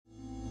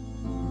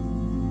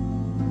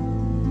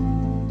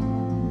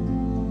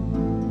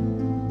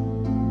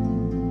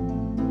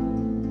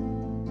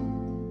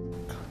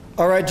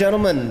All right,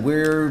 gentlemen,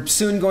 we're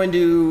soon going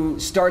to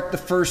start the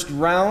first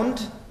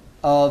round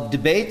of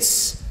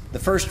debates. The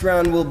first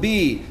round will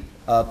be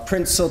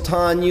Prince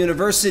Sultan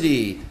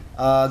University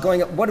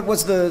going up. Who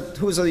was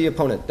the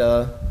opponent?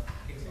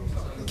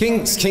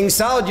 King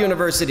Saud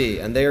University,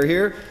 and they are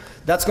here.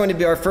 That's going to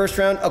be our first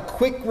round. A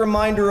quick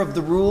reminder of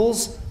the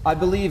rules. I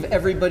believe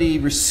everybody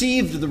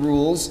received the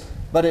rules,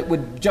 but it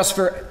would just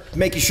for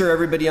making sure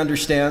everybody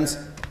understands.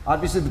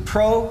 Obviously, the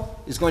pro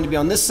is going to be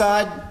on this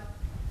side.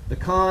 The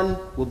con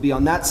will be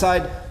on that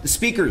side. The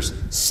speakers,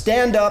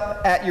 stand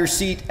up at your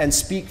seat and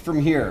speak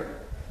from here.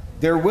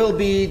 There will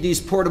be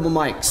these portable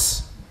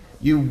mics.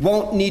 You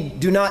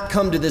do not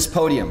come to this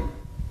podium.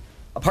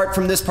 Apart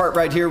from this part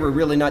right here, we're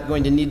really not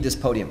going to need this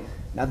podium.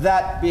 Now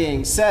that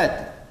being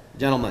said,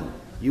 gentlemen,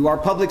 you are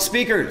public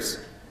speakers.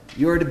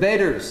 You are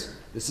debaters.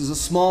 This is a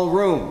small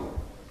room.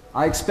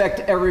 I expect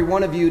every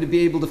one of you to be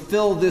able to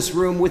fill this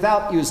room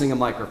without using a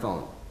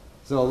microphone.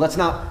 So let's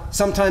not,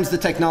 sometimes the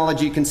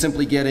technology can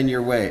simply get in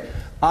your way.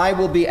 I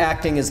will be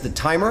acting as the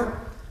timer,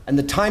 and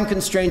the time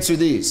constraints are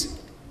these.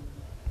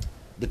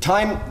 The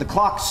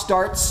clock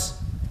starts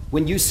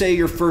when you say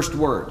your first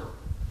word.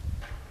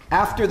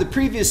 After the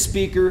previous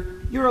speaker,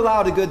 you're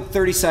allowed a good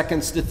 30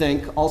 seconds to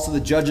think. Also,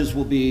 the judges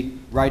will be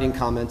writing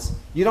comments.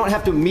 You don't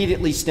have to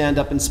immediately stand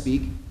up and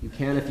speak. You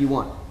can if you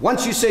want.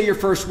 Once you say your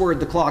first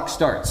word, the clock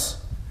starts.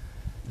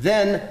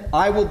 Then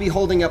I will be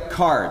holding up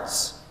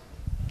cards.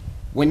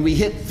 When we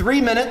hit 3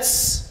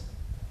 minutes,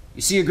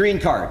 you see a green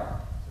card.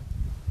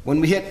 When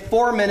we hit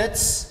 4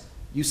 minutes,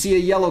 you see a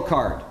yellow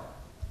card.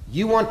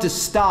 You want to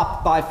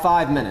stop by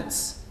 5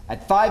 minutes.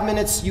 At 5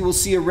 minutes, you will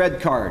see a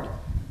red card.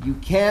 You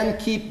can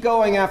keep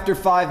going after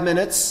 5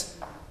 minutes.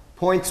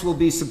 Points will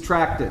be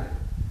subtracted.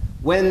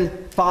 When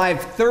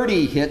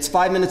 5:30 hits,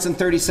 5 minutes and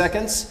 30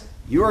 seconds,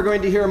 you are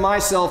going to hear my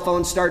cell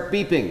phone start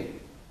beeping.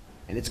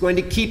 And it's going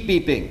to keep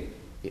beeping.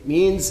 It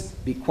means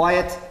be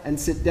quiet and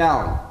sit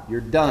down. You're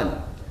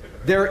done.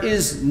 There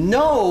is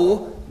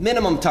no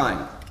minimum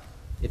time.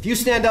 If you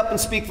stand up and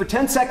speak for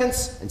 10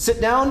 seconds and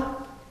sit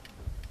down,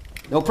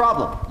 no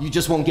problem. You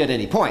just won't get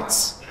any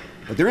points.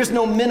 But there is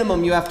no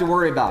minimum you have to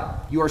worry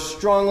about. You are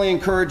strongly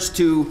encouraged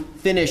to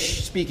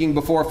finish speaking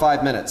before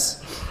 5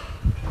 minutes.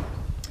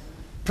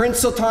 Prince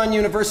Sultan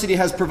University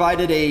has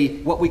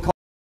provided what we call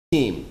a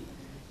team.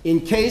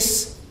 In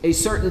case a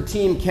certain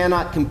team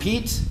cannot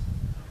compete,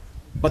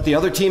 but the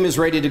other team is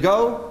ready to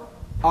go,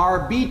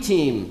 our B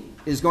team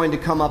is going to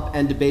come up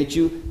and debate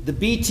you. The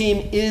B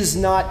team is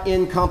not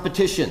in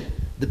competition.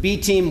 The B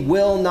team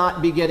will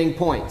not be getting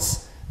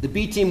points. The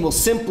B team will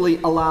simply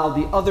allow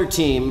the other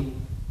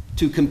team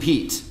to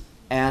compete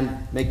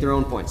and make their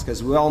own points,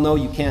 because we all know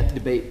you can't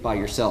debate by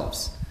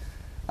yourselves.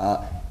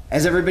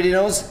 As everybody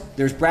knows,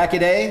 there's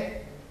bracket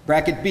A,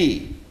 bracket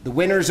B. The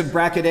winners of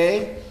bracket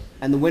A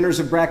and the winners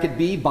of bracket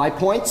B by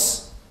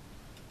points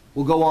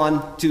will go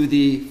on to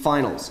the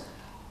finals.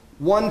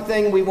 One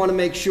thing we want to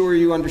make sure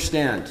you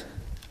understand: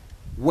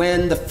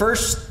 when the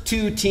first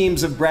two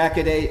teams of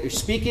bracket A are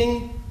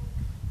speaking,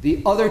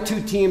 the other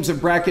two teams of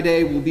bracket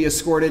A will be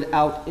escorted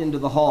out into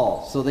the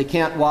hall, so they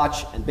can't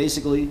watch and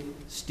basically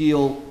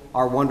steal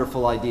our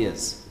wonderful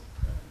ideas.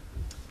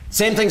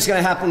 Same thing's going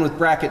to happen with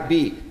bracket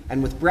B.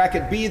 And with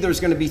bracket B,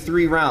 there's going to be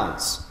 3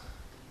 rounds.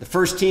 The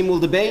first team will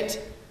debate,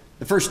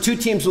 the first 2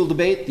 teams will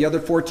debate, the other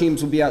 4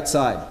 teams will be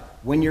outside.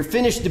 When you're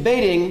finished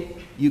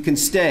debating, you can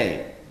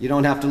stay. You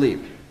don't have to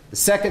leave. The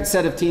second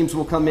set of teams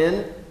will come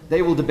in,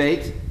 they will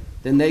debate,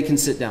 then they can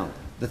sit down.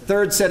 The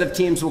third set of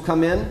teams will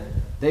come in,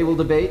 they will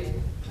debate,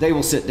 they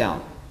will sit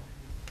down.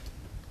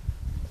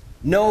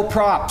 No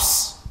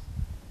props.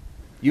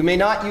 You may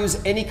not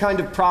use any kind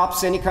of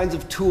props, any kinds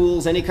of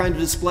tools, any kind of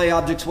display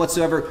objects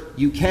whatsoever.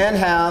 You can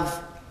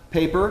have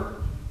paper,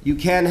 you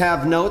can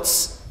have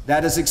notes.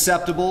 That is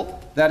acceptable,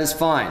 that is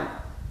fine.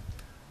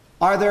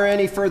 Are there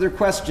any further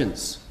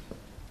questions?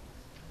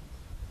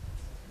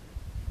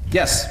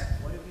 Yes?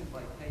 What do you mean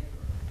by paper?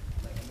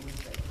 Like a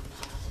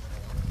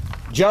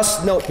newspaper?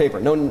 Just note paper,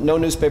 no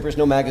newspapers,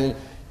 no magazine.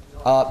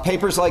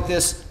 Papers like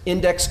this,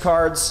 index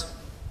cards.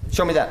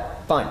 Show me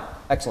that. Fine,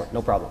 excellent,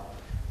 no problem.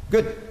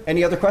 Good,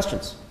 any other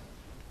questions?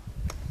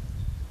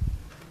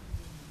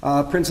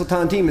 Prince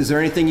Sultan team, is there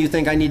anything you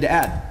think I need to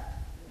add?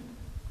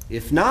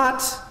 If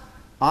not,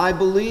 I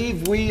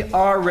believe we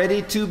are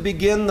ready to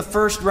begin the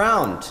first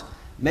round.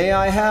 May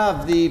I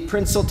have the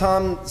Prince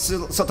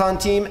Sultan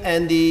team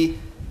and the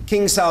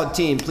King Saud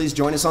team please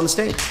join us on the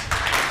stage.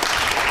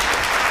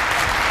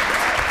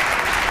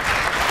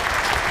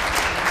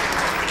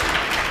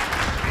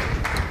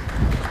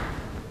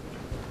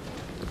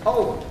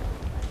 Oh.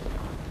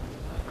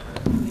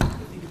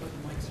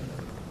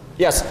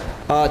 Yes,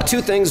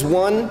 2 things.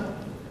 One,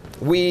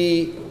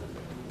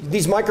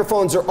 these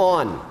microphones are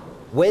on.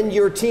 When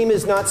your team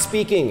is not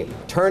speaking,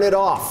 turn it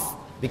off.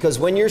 Because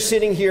when you're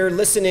sitting here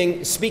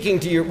listening, speaking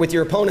with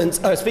your opponents,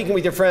 speaking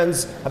with your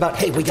friends about,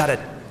 hey, we gotta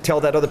tell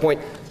that other point,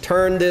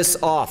 turn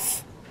this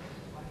off.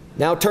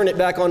 Now turn it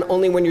back on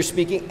only when you're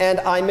speaking.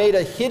 And I made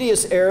a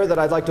hideous error that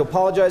I'd like to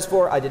apologize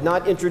for. I did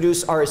not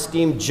introduce our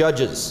esteemed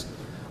judges.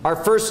 Our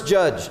first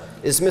judge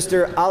is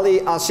Mr.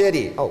 Ali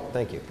Al-Shedi. Oh,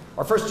 thank you.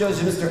 Our first judge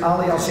is Mr.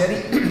 Ali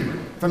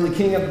Al-Shedi from the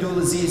King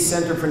Abdulaziz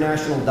Center for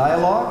National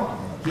Dialogue.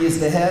 He is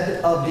the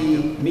head of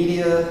the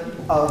Media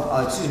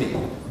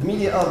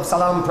of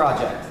Salam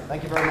Project.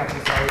 Thank you very much,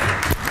 Mr. Ali.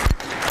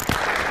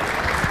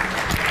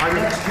 Our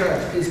next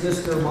judge is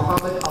Mr.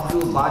 Mohammed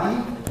Abdul Badi.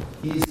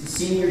 He is the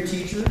senior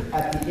teacher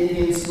at the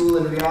Indian School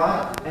in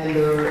Riyadh and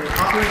the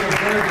operator of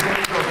their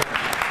debate program.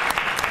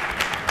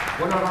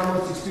 One of our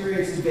most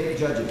experienced debate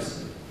judges.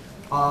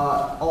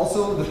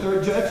 Also, the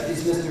third judge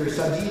is Mr.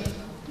 Sajid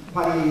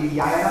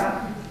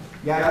Pariyaya.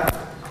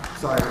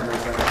 Sorry for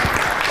that.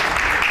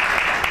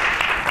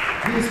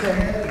 He is the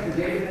head of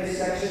the database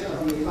section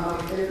of the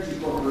Atomic Energy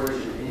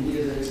Corporation, and he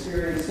is an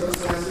experienced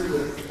co-censor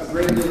with a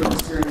great deal of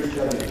experience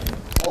judging.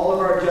 All of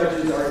our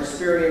judges are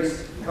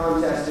experienced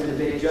contest and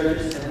debate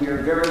judges, and we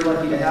are very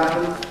lucky to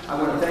have them. I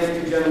want to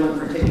thank you, gentlemen,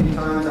 for taking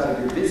time out of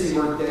your busy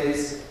work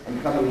days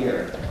and coming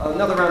here.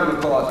 Another round of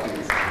applause,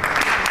 please.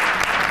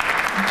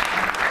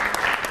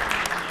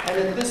 And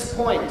at this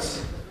point,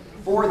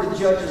 for the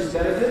judges'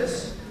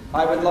 benefit,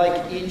 I would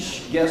like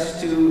each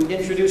guest to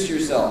introduce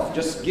yourself.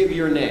 Just give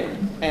your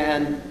name.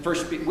 And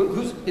first,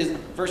 who's is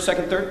first,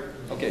 second, third?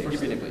 Okay, give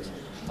your name, please.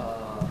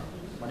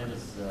 My name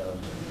is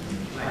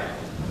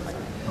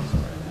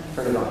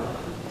Turn it on.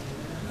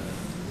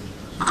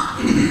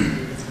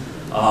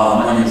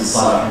 my name is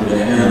Saud,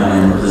 and I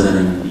am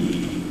representing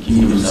the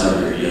Kingdom of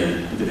Saudi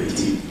debate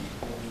team.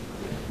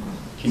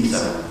 King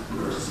Saud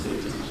versus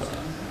debate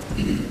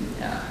team.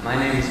 Yeah, my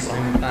name is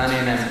Sultan,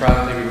 and I'm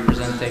proudly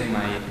representing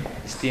my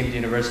esteemed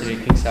university,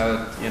 King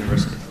Saud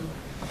University.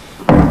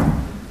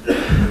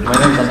 My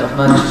name is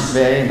Abdurrahman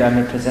Shisbei, and I'm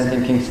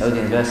representing King Saud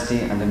University,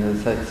 and I'm the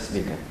third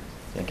speaker.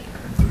 Thank you.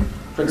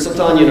 Prince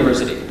Sultan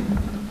University.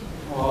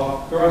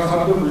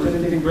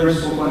 Representing Prince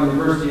Sultan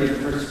University as the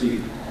first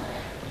speaker.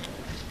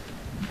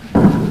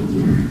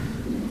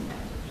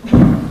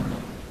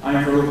 I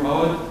am Farouk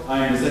Saud.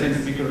 I am the second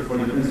speaker for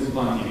the Prince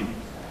Sultan team.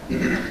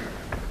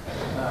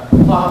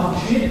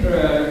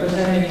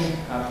 Representing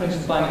Prince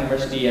Sultan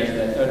University as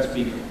the third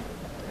speaker.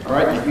 All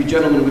right, if you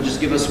gentlemen would just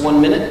give us 1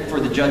 minute for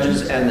the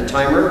judges and the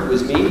timer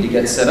with me to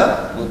get set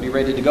up. We'll be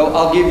ready to go.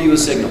 I'll give you a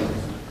signal.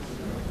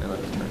 And let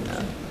me turn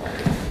that.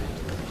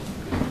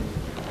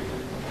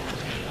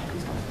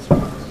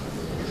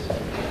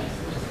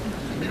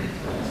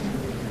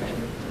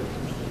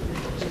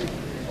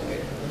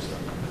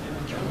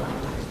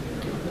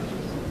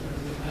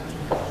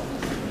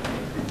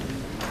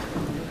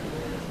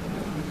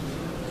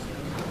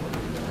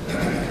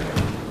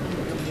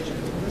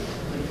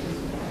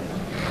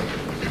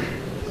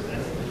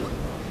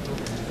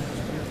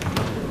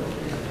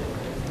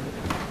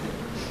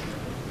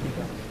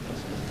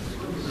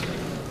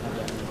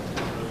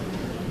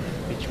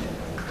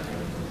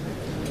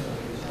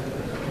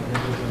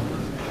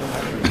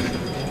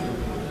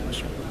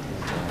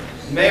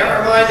 May I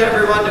remind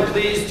everyone to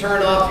please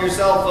turn off your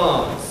cell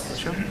phones.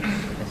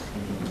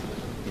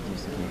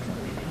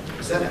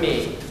 Except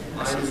me.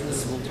 Mine is the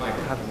school timer.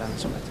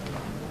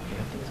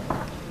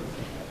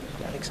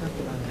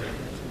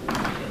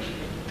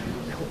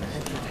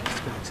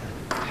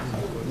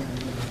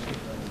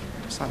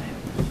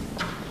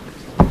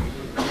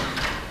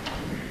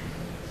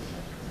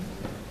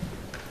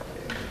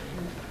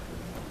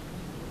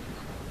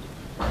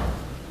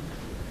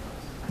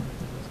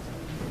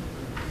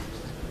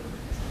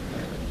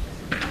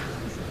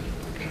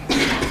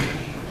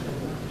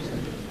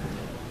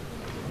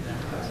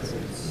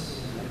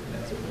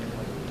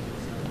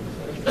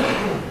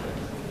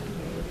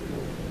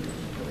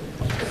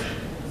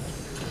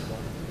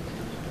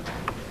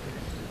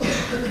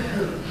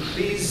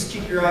 Please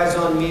keep your eyes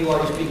on me while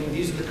you're speaking.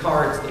 These are the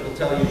cards that will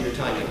tell you your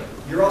timing.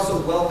 You're also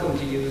welcome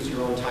to use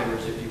your own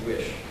timers if you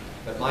wish,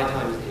 but my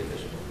time is the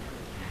official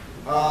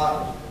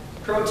one.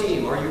 Pro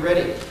team, are you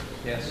ready?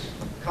 Yes.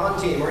 Con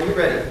team, are you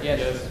ready?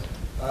 Yes.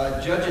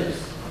 Judges,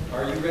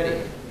 are you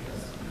ready?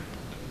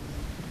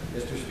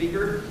 Mr.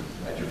 Speaker,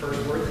 at your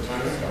first word, the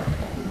time is started.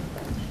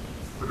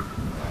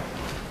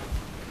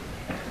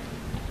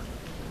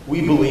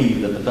 We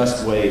believe that the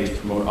best way to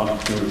promote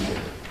entrepreneurship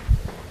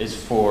is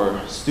for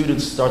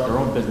students to start their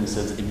own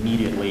businesses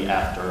immediately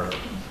after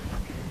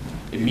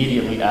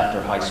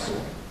high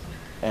school.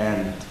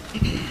 And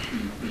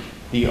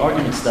the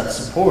arguments that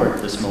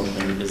support this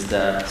motion is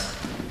that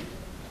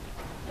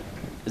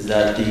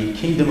the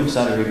Kingdom of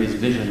Saudi Arabia's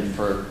vision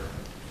for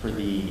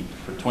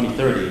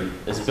 2030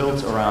 is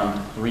built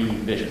around 3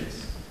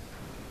 visions.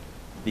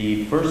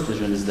 The first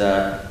vision is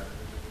that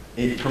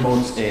it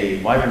promotes a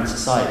vibrant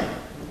society,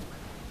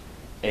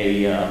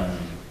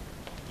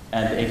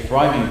 and a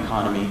thriving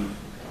economy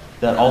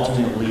that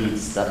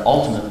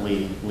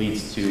ultimately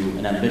leads to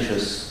an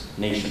ambitious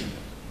nation.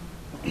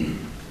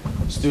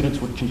 Students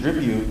would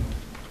contribute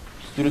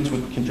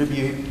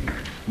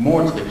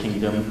more to the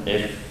kingdom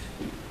if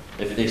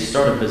they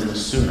start a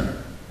business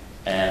sooner.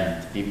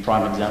 And the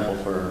prime example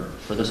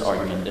for this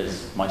argument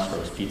is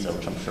Maestro's Pizza,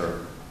 which I'm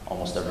sure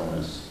almost everyone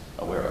is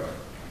aware of.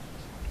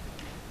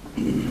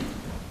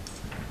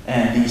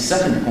 And the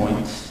second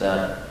point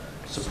that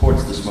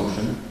supports this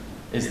motion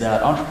is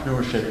that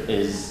entrepreneurship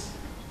is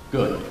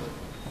good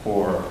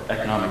for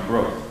economic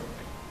growth.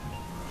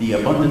 The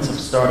abundance of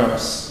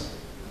startups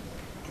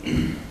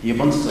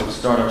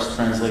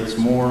translates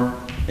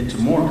into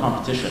more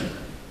competition,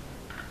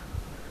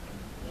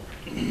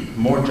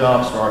 more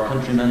jobs for our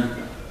countrymen,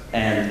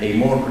 and a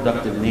more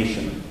productive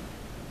nation.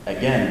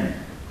 Again,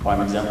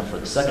 prime example for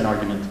the second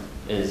argument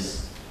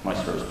is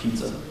Maestro's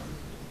Pizza.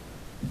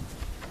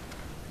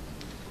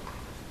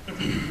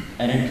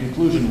 And in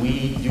conclusion,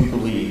 we do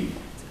believe,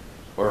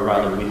 or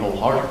rather we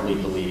wholeheartedly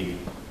believe,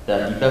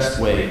 that the best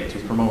way to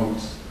promote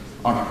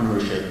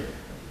entrepreneurship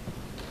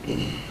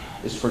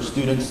is for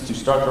students to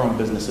start their own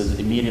businesses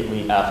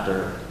immediately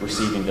after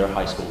receiving their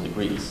high school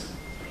degrees.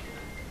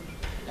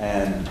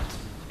 And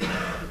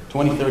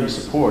 2030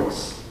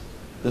 supports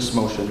this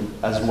motion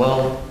as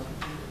well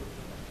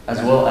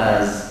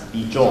as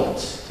the jolt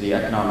to the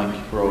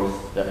economic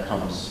growth that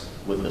comes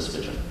with this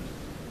vision.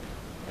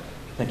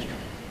 Thank you.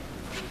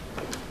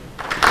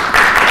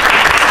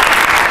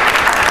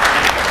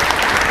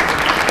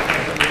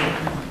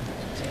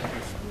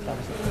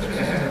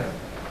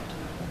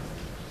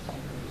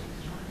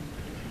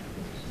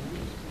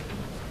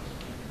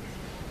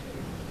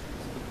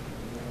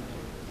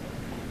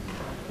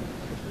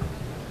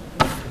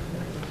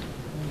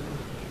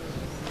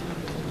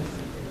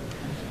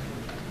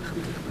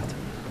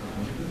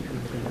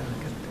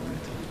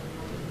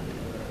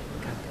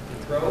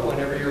 Bro,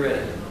 whenever you're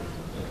ready.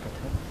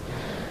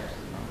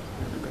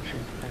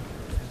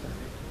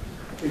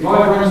 A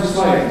vibrant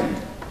society,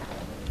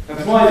 a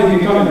thriving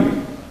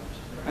economy,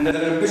 and an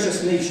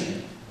ambitious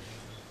nation.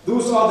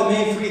 Those are the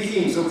main three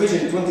themes of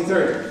Vision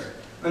 2030,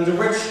 under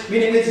which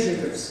many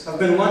initiatives have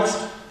been launched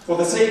for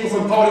the sake of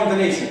empowering the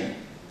nation,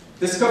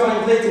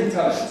 discovering latent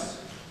talents,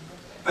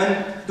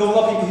 and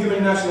developing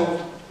human national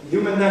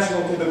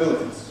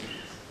capabilities.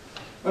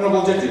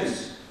 Honorable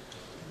judges,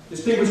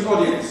 distinguished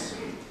audience,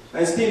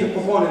 and esteemed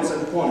proponents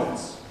and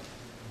opponents.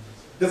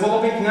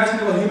 Developing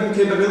national human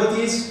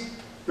capabilities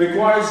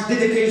requires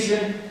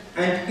dedication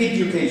and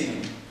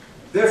education.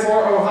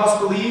 Therefore, our House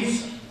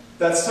believes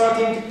that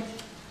starting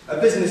a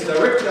business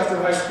directly after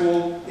high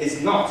school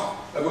is not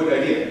a good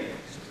idea.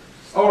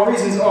 Our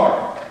reasons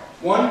are: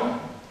 1,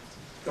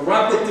 the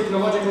rapid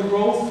technological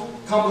growth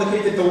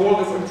complicated the world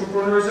of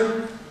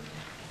entrepreneurism.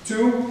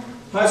 2,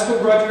 high school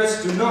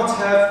graduates do not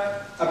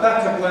have a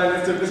backup plan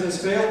if their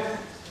business fails.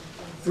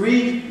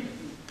 3,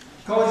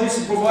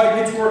 colleges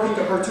provide networking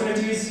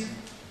opportunities.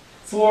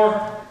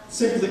 4,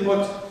 simply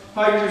put,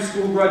 high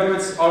school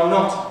graduates are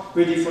not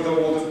ready for the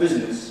world of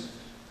business.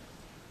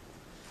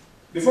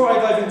 Before I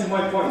dive into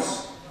my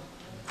points,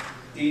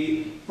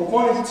 the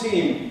proponent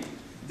team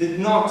did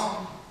not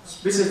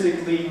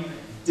specifically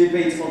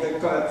debate for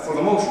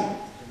the motion.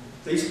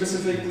 They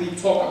specifically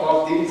talk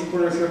about the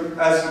entrepreneurship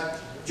as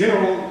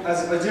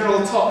a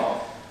general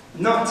topic,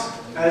 not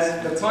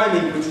as the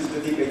timing, which is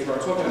the debate we're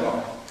talking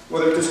about,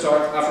 whether to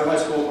start after high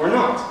school or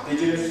not. They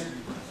just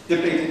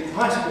debated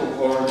high school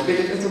or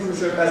debated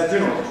entrepreneurship as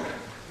general.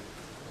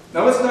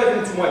 Now let's dive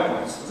into my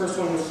points. The first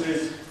one, which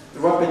is the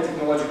rapid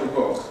technological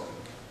growth.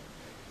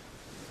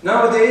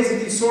 Nowadays,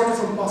 it is sort of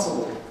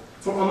impossible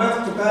for a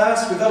month to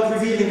pass without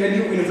revealing a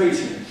new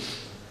innovation,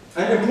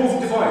 an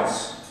improved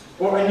device,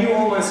 or a new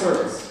online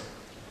service,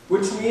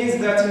 which means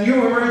that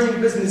new emerging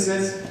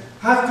businesses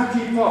have to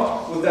keep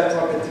up with that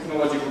rapid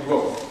technological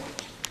growth.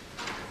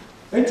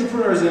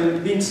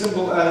 Entrepreneurism, being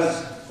simple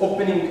as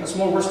opening a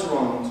small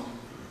restaurant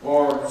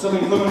or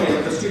selling lemonade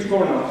at the street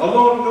corner, are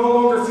no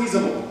longer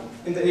feasible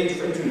in the age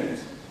of internet.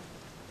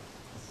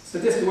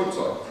 Statista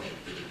website,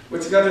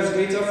 which gathers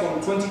data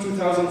from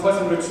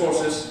 22,500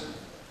 sources,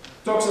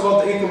 talks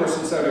about the e-commerce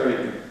in Saudi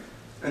Arabia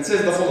and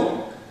says the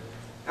following,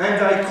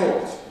 and I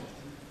quote,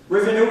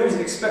 "Revenue is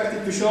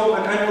expected to show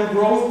an annual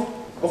growth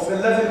of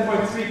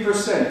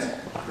 11.3%,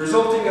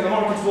 resulting in a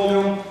market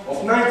volume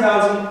of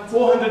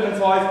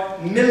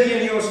 $9,405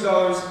 million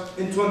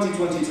in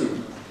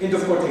 2022. End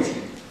of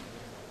quotation.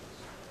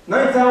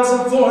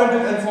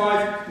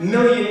 $9,405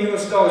 million,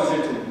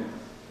 gentlemen.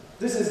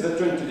 This is the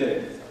trend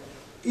today.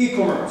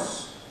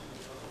 E-commerce,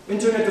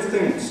 Internet of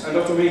Things, and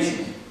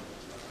automation,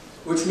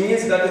 which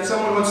means that if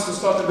someone wants to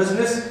start a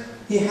business,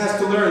 he has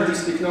to learn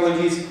these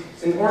technologies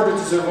in order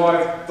to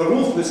survive the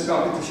ruthless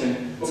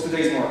competition of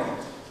today's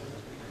market.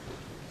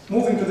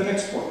 Moving to the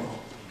next point,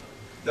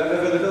 the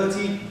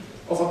availability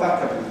of a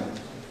backup plan.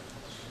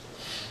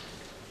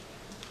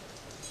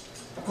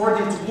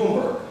 According to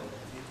Bloomberg,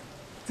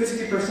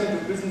 50%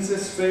 of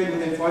businesses fail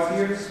within 5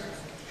 years,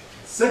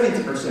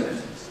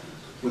 70%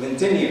 within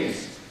 10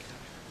 years.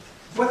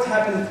 What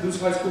happens to those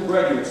high school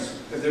graduates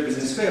if their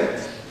business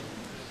fails?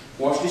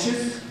 Wash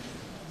dishes,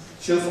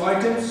 shelf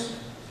items,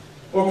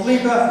 or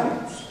clean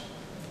bathrooms?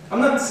 I'm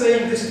not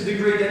saying this to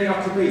degrade any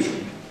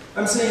occupation.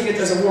 I'm saying it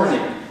as a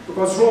warning,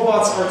 because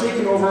robots are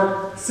taking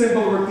over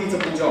simple,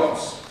 repeatable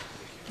jobs.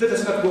 Let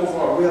us not go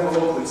far. We have a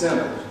local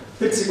example.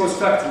 PepsiCo's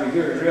factory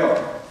here in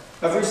Riyadh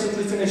have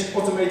recently finished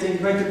automating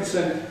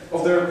 90%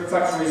 of their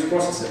factory's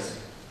processes,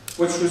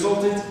 which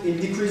resulted in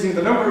decreasing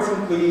the number of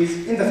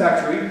employees in the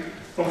factory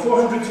from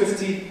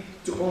 450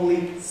 to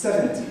only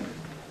 70.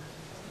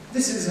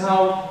 This is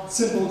how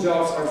simple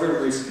jobs are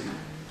very risky.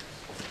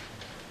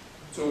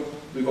 So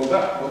we go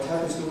back, what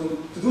happens to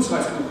those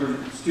high school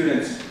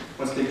students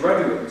once they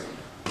graduate,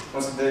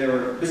 once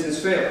their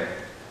business fails?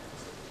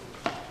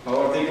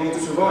 How are they going to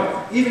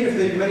survive? Even if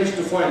they manage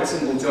to find a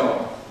simple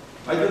job,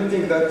 I don't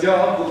think that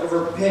job will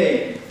ever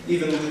pay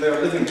even with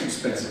their living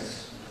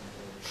expenses.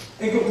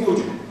 In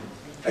conclusion,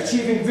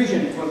 achieving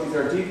Vision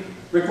 2030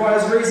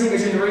 requires raising a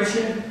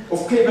generation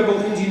of capable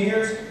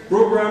engineers,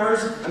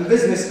 programmers, and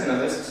business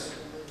analysts.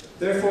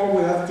 Therefore,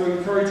 we have to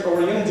encourage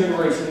our young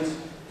generations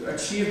to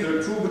achieve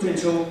their true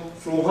potential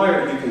through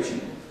higher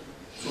education.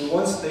 So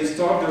once they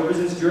start their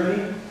business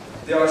journey,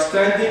 they are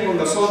standing on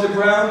the solid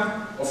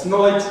ground of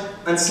knowledge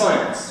and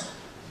science.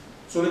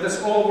 So let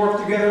us all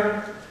work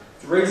together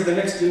to raise the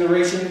next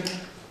generation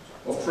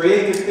of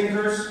creative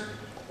thinkers,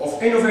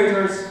 of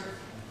innovators,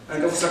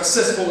 and of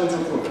successful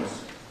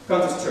entrepreneurs.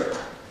 Countess Chair.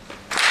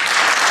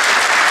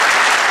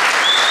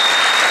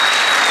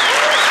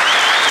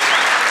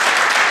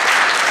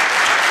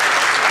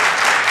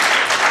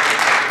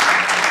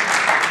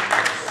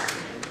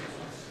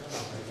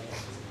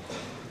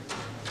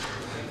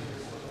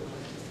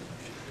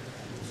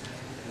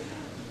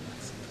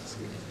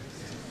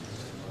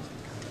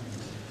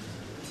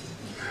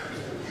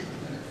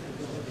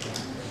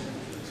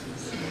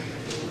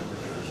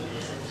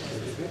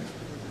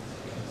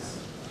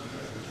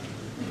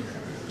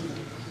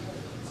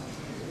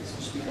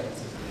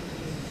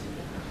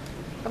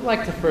 I'd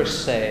like to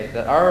first say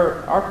that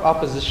our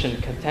opposition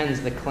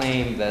contends the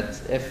claim that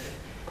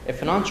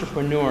if an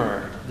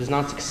entrepreneur does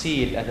not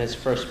succeed at his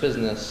first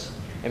business,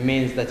 it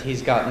means that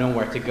he's got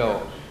nowhere to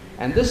go.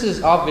 And this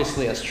is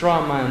obviously a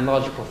straw man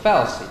logical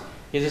fallacy.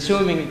 He's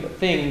assuming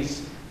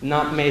things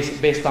not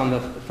based on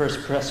the first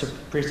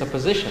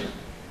presupposition.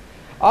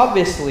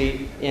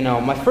 Obviously,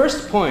 my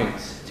first point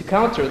to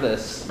counter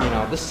this,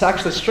 this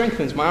actually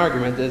strengthens my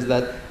argument, is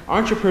that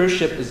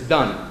entrepreneurship is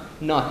done,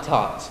 not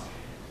taught.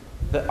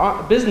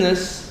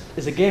 Business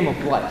is a game of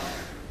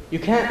life. You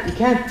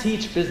can't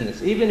teach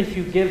business. Even if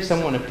you give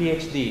someone a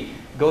PhD,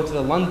 go to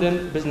the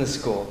London Business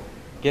School,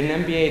 get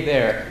an MBA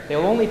there,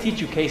 they'll only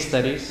teach you case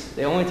studies,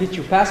 they'll only teach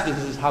you past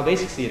businesses, how they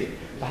succeeded.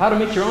 But how to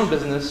make your own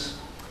business,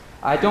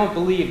 I don't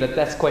believe that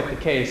that's quite the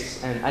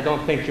case, and I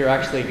don't think you're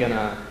actually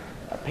gonna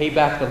pay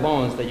back the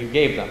loans that you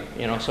gave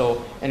them.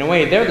 So in a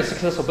way, they're the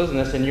successful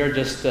business and you're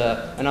just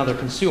another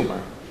consumer.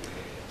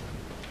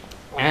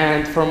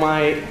 And for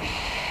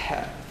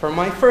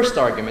my first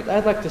argument,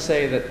 I'd like to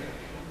say that,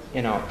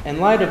 in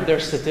light of their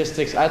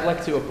statistics, I'd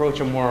like to approach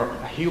a more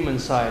human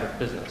side of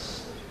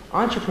business.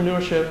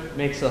 Entrepreneurship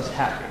makes us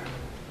happy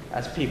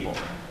as people.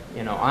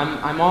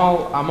 I'm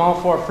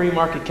all for free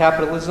market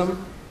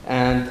capitalism,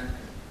 and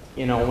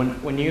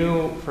when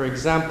you, for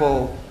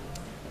example,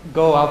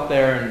 go out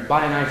there and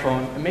buy an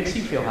iPhone, it makes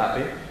you feel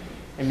happy,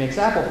 it makes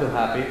Apple feel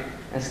happy,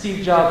 and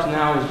Steve Jobs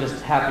now is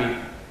just happy,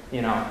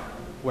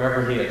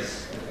 wherever he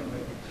is.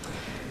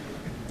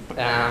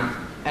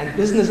 And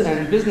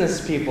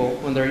business people,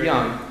 when they're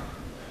young,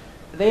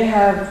 they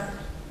have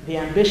the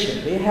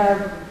ambition, they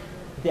have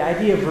the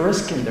idea of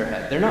risk in their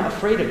head. They're not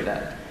afraid of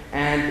that.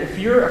 And if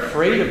you're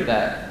afraid of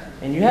that,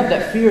 and you have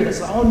that fear that's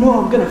like, oh no,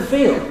 I'm gonna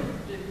fail,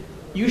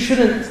 you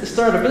shouldn't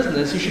start a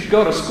business. You should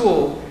go to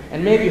school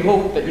and maybe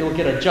hope that you'll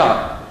get a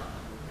job.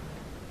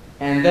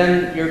 And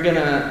then you're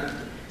gonna,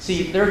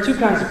 see, there are two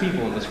kinds of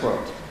people in this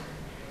world.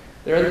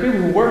 There are the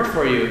people who work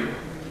for you,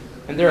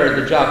 and there are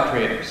the job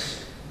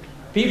creators.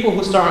 People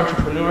who start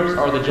entrepreneurs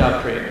are the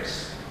job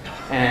creators.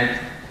 And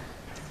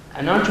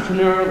an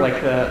entrepreneur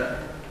like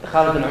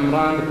Khalid bin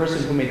Imran, the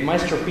person who made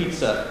Maestro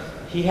Pizza,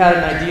 he had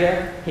an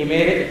idea, he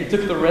made it, he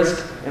took the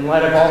risk in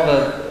light of all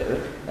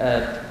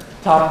the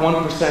top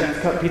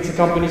 1% pizza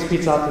companies,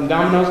 Pizza Hut and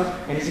Domino's,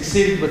 and he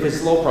succeeded with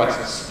his low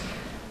prices.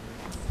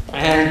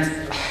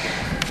 And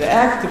the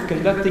act of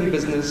conducting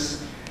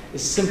business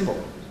is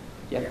simple,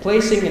 yet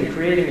placing and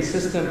creating a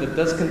system that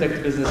does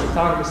conduct business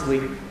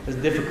autonomously is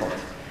difficult.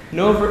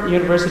 No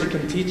university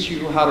can teach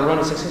you how to run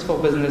a successful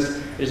business.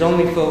 It is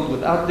only filled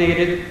with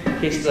outdated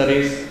case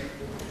studies.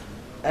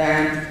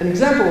 And an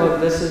example of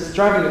this is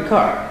driving a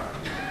car.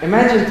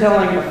 Imagine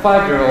telling a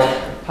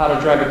 5-year-old how to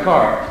drive a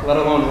car, let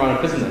alone run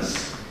a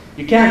business.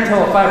 You can't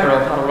tell a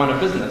 5-year-old how to run a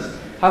business.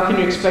 How can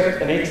you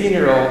expect an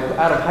 18-year-old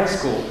out of high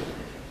school,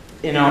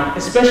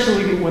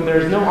 especially when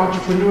there's no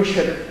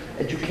entrepreneurship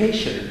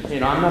education?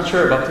 I'm not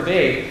sure about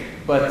today,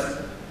 but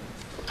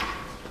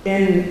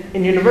in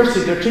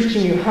university, they're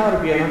teaching you how to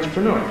be an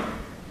entrepreneur.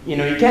 You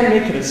can't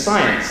make it a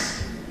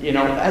science.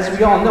 As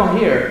we all know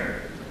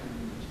here,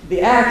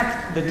 the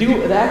act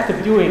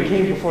of doing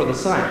came before the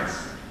science.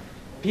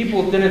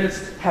 People didn't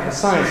have a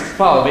science to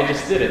follow, they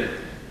just did it.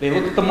 They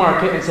look at the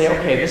market and say,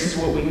 okay, this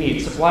is what we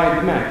need, supply and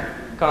demand,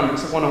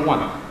 economics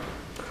 101.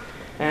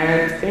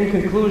 And in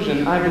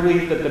conclusion, I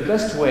believe that the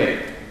best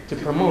way to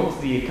promote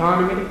the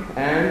economy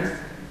and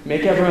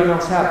make everyone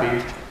else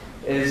happy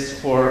is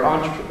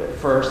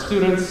for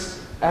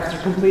students after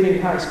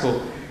completing high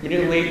school,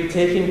 immediately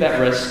taking that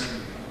risk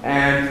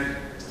and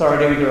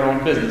starting their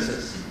own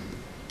businesses.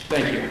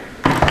 Thank you.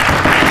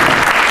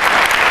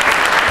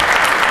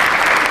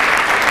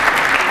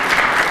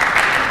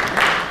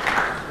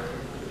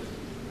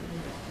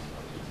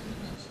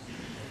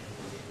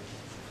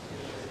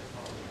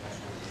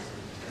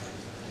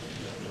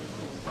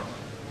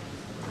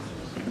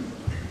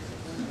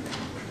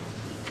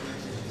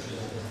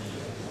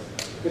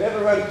 Could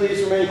everyone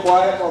please remain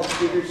quiet while the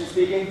speakers are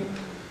speaking?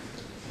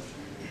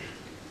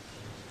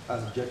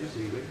 Judges, are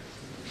you ready?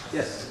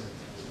 Yes.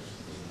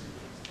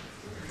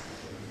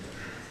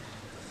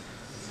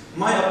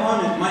 My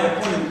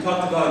opponent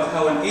talked about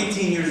how an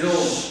 18 years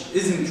old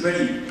isn't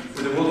ready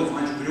for the world of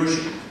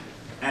entrepreneurship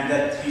and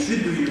that he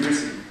should do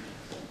university,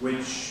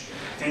 which,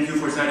 thank you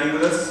for siding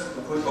with us,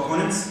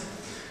 opponents.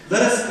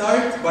 Let us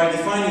start by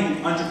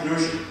defining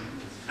entrepreneurship.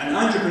 An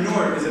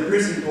entrepreneur is a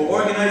person who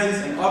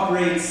organizes and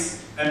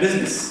operates a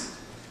business,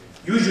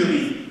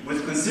 usually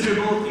with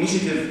considerable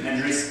initiative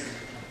and risk.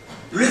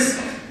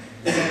 Risk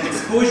is an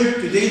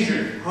exposure to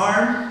danger,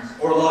 harm,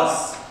 or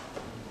loss.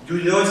 Do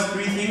those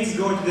three things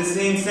go into the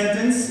same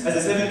sentence as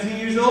a 17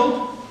 years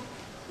old?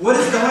 What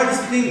is the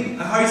hardest thing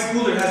a high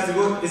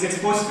schooler is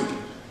exposed to?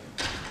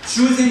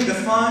 Choosing the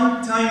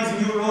font Times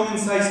New Roman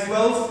size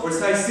 12 or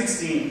size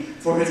 16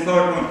 for his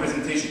PowerPoint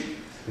presentation.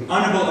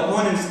 Honorable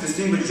opponents,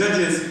 distinguished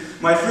judges,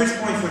 my first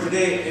point for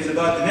today is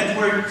about the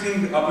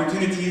networking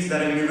opportunities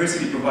that a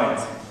university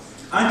provides.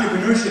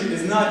 Entrepreneurship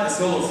is not a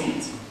solo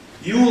feat.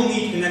 You will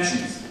need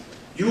connections.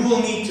 You will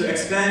need to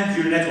expand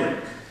your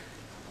network.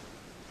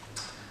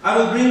 I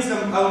will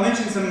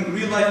mention some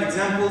real-life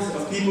examples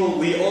of people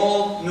we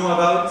all know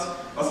about,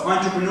 of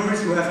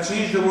entrepreneurs who have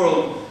changed the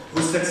world,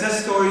 whose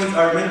success stories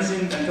are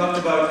mentioned and talked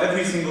about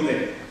every single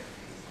day.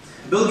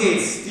 Bill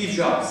Gates, Steve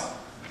Jobs,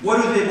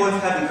 what do they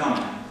both have in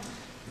common?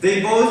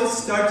 They both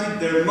started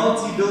their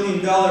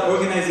multi-billion-dollar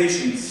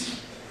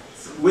organizations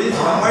with a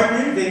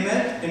partner they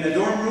met in a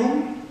dorm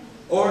room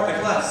or a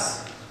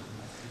class.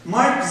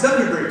 Mark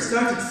Zuckerberg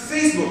started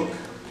Facebook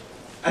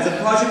as a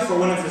project for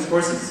one of his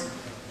courses.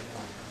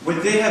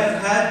 Would they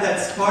have had that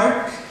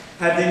spark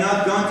had they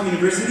not gone to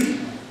university?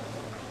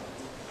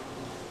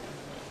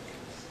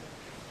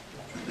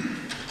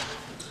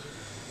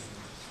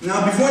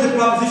 Now, before the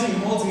proposition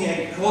holds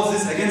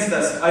this against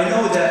us, I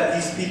know that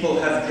these people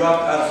have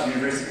dropped out of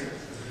university.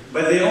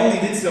 But they only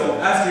did so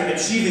after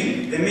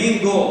achieving the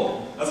main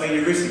goal of a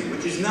university,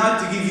 which is not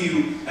to give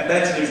you a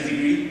bachelor's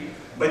degree,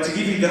 but to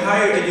give you the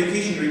higher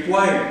education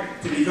required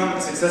to become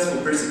a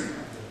successful person.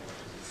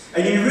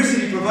 A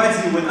university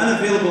provides you with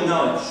unavailable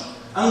knowledge,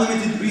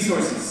 unlimited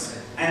resources,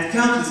 and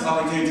countless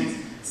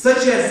opportunities,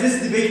 such as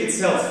this debate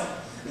itself.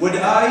 Would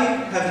I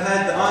have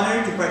had the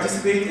honor to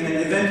participate in an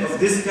event of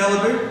this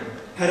caliber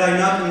had I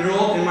not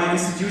enrolled in my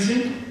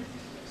institution?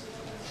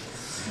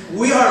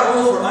 We are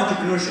all for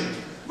entrepreneurship.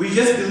 We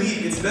just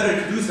believe it's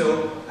better to do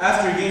so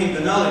after gaining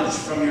the knowledge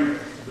from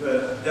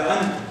the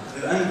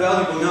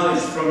invaluable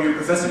knowledge from your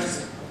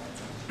professors.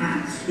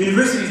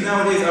 Universities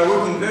nowadays are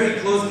working very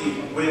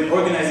closely with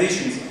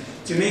organizations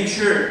to make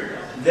sure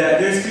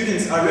that their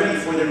students are ready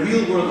for the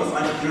real world of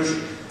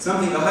entrepreneurship,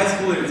 something a high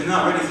schooler is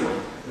not ready for.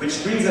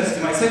 Which brings us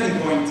to my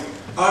second point,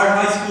 are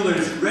high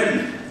schoolers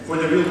ready for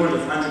the real world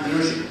of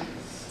entrepreneurship?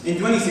 In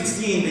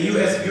 2016, the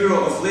US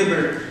Bureau of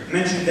Labor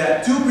mentioned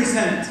that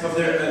 5% of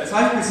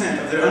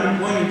their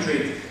unemployment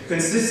rate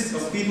consists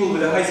of people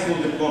with a high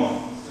school diploma,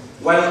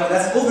 while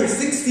that's over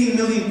 16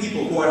 million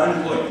people who are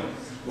unemployed,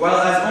 while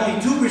as only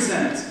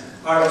 2%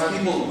 are of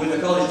people with a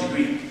college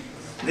degree.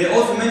 They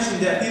also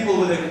mentioned that people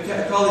with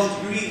a college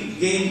degree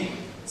gain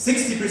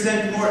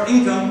 60% more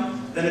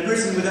income than a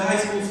person with a high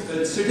school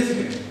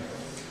certificate.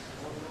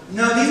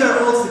 Now, these are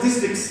all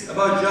statistics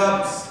about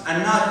jobs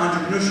and not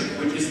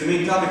entrepreneurship, which is the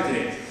main topic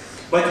today.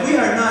 But we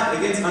are not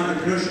against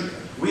entrepreneurship.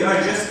 We are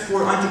just for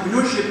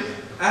entrepreneurship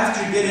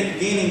after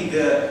gaining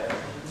the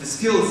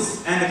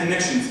skills and the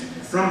connections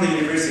from the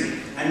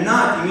university, and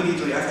not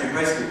immediately after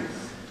high school.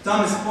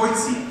 Thomas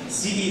Portsy,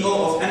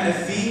 CEO of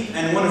MFV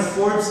and one of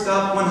Forbes'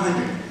 top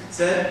 100,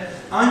 said,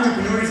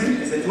 entrepreneurism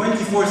is a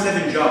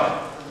 24/7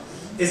 job.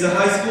 Is a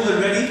high schooler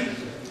ready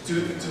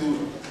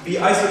to be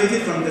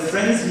isolated from the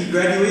friends he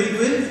graduated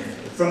with,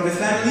 from the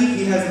family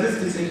he has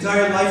lived his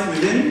entire life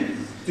within,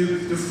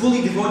 to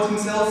fully devote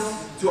himself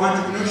to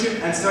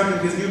entrepreneurship and starting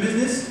his new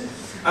business?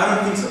 I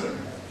don't think so.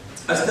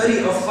 A study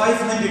of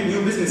 500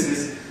 new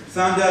businesses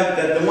found out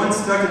that the one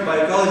started by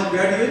a college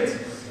graduate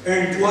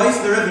earned twice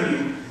the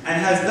revenue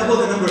and has double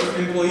the number of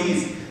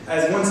employees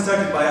as one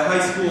started by a high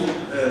school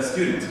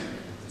student.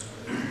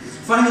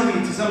 Finally,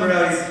 to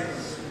summarize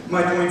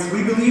my points,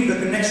 we believe the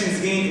connections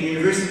gained in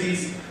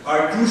universities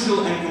are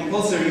crucial and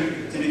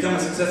compulsory to become a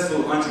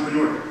successful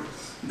entrepreneur.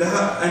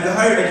 And the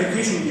higher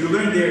education you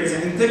learn there is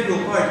an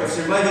integral part of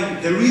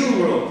surviving the real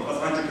world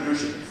of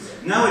entrepreneurship.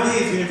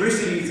 Nowadays,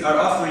 universities are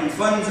offering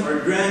funds or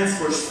grants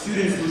for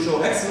students who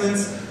show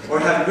excellence or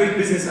have great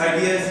business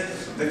ideas.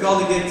 The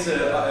Collegiate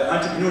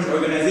Entrepreneurs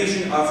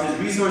Organization offers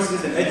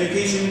resources and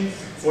education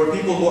for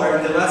people who are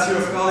in the last year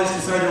of college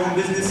to start their own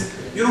business.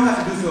 You don't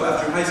have to do so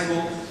after high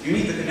school. You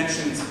need the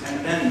connections,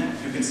 and then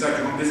you can start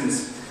your own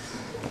business.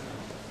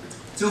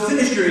 So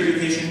finish your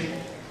education.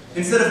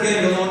 Instead of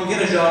getting a loan,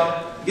 get a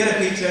job, get a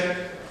paycheck,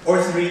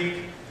 or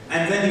 3,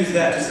 and then use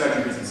that to start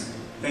your business.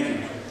 Thank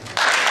you.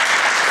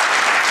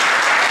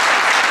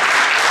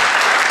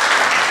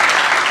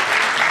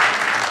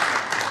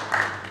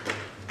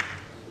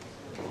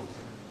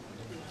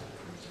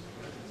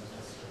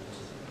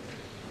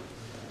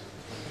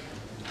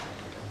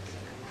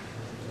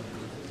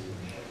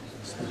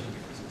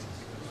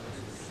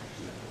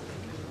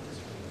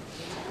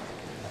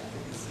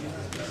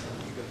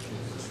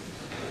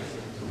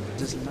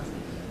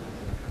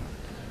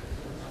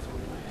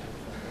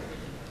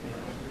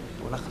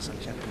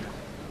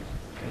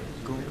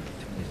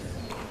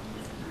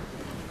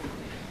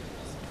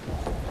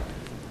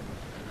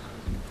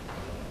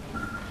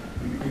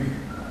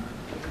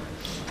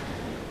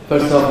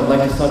 First off, I'd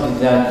like to start with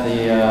that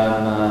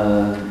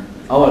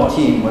our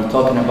team, we're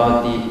talking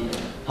about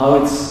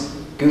how it's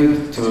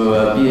good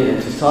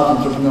to start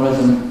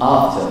entrepreneurship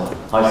after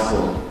high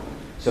school.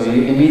 So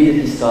you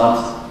immediately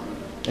start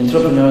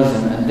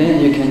entrepreneurship, and then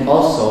you can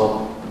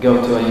also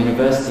go to a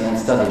university and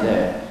study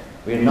there.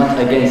 We're not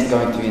against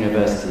going to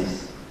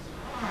universities.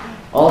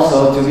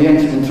 Also, to be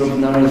into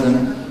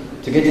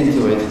entrepreneurship, to get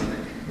into it,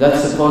 that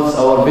supports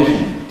our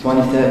vision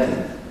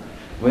 2030.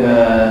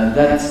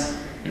 That's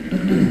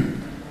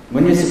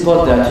when you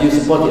support that, you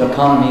support the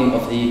economy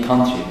of the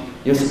country.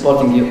 You're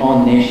supporting your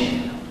own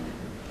nation.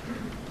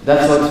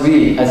 That's what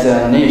we, as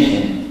a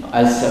nation,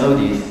 as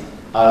Saudis,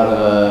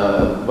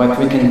 what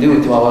we can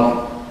do to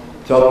our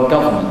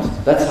government.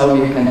 That's how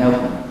we can help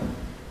them.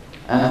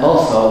 And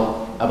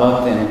also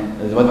about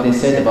them, what they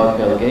said about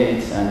Bill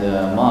Gates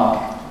and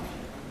Mark.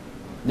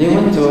 They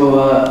went to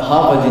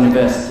Harvard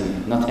University,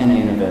 not any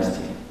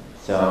university.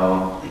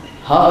 So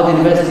Harvard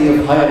University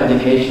of Higher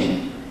Education.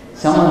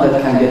 Someone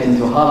that can get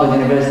into Harvard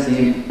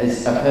University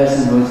is a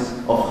person who's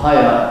of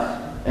higher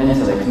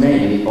intellect,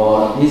 maybe,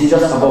 or he's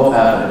just above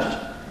average.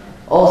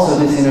 Also,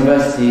 this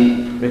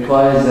university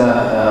requires a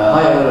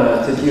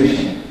higher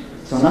tuition,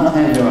 so not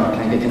everyone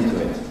can get into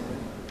it.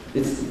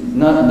 It's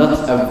not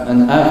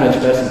an average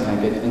person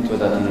can get into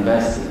that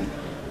university.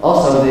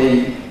 Also,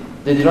 they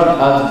drop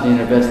out of the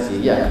university,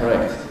 yeah,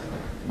 correct.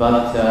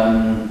 But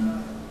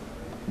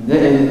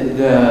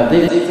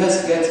they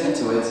first get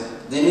into it.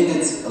 They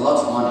needed a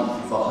lot of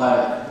money for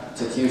higher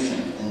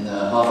tuition in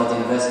Harvard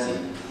University.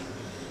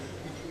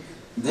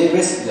 They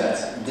risked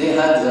that.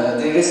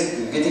 They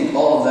risked getting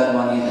all of that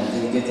money and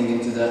then getting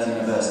into that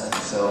university.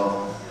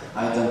 So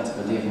I don't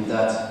believe in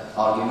that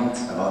argument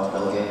about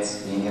Bill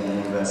Gates being in the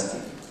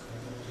university.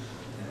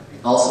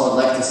 Also, I'd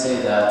like to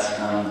say that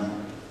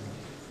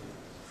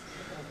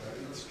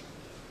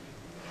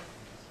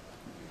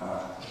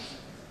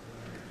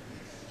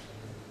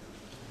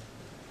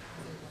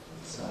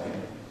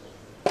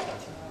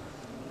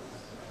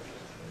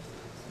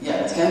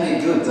yeah, it can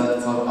be good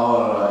that for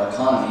our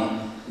economy.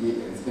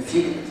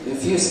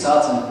 If you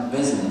start a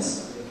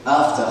business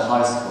after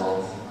high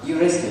school, you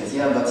risk it,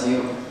 yeah. But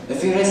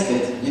if you risk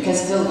it, you can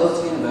still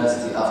go to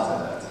university after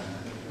that.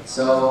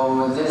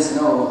 So there is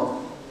no.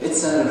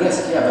 It's a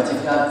risk, yeah. But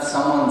if you have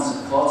someone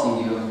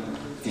supporting you,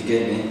 if you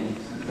get me,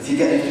 if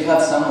you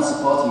have someone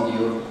supporting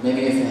you,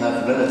 maybe if you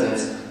have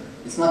relatives,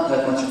 it's not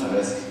that much of a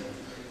risk.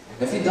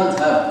 If you don't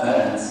have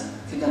parents,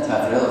 if you don't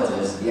have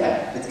relatives,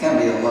 yeah, it can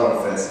be a lot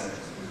of risk.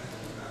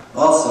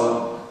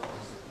 Also,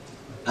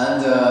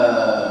 and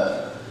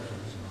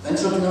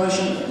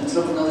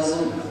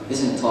entrepreneurialism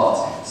isn't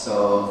taught,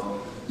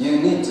 so you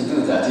need to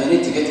do that. You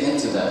need to get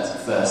into that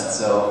first.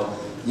 So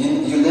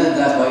you learn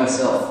that by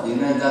yourself. You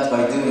learn that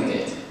by doing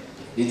it.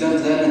 You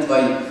don't learn it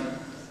by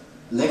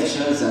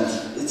lectures, and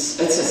it's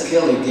a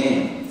skill you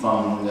gain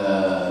from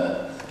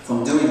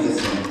doing the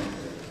thing.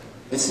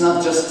 It's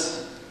not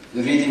just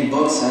reading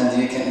books and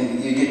you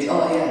get,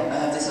 oh yeah, I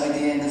have this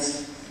idea and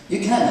this. You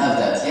can have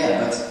that,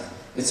 yeah, but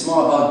it's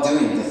more about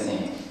doing the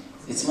thing.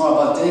 It's more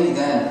about doing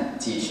than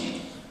teaching.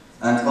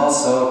 And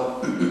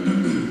also,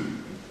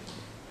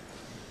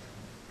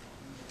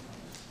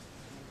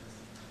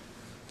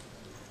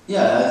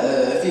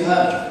 yeah,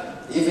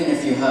 even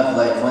if you have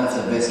like one of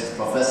the best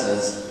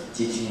professors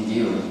teaching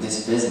you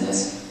this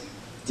business,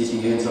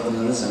 teaching you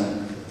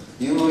entrepreneurship,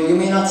 you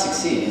may not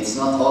succeed. It's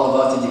not all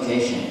about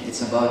education.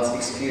 It's about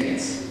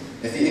experience.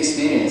 If you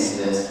experience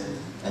this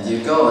and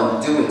you go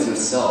and do it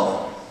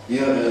yourself, you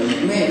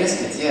may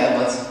risk it, yeah,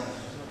 but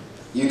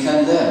you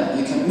can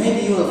learn.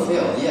 Maybe you will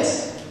fail,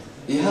 yes.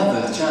 You have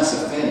a chance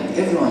of failing.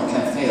 Everyone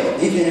can fail.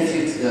 Even if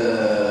you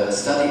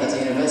study at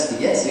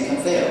university, yes, you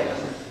can fail.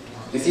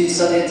 If you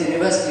study at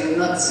university, you're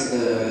not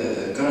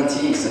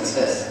guaranteeing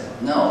success.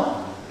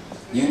 No.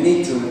 You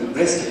need to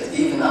risk it,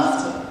 even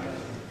after.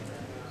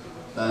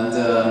 And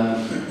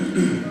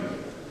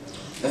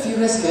if you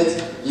risk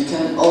it, you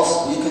can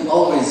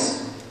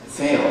always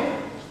fail.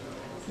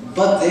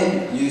 But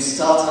then you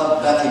start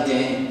up back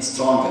again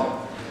stronger.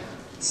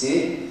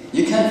 See?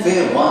 You can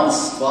fail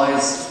once,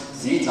 twice,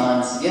 3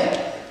 times,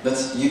 yeah.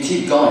 But you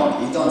keep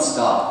going, you don't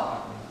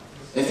stop.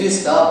 If you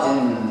stop,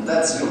 then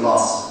that's your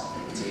loss,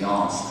 to be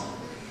honest.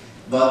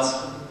 But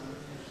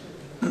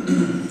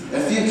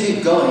if you keep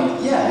keep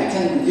going, yeah,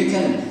 you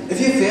can,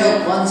 if you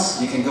fail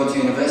once, you can go to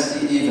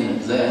university,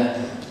 even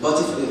learn, but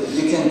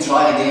if you can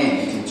try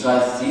again, you can try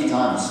 3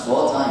 times,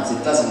 4 times,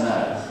 it doesn't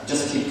matter,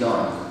 just keep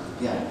going,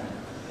 yeah.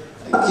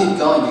 Keep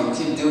going, you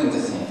keep doing the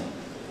thing.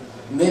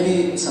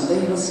 Maybe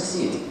someday you will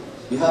succeed.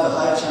 You have a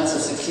higher chance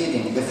of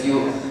succeeding if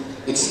you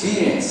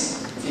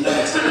experience. If you have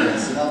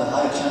experience, you have a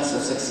higher chance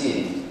of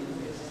succeeding.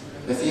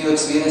 If you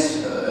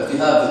experience, if you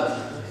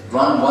have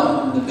run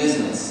one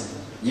business,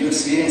 you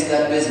experience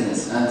that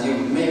business and you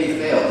maybe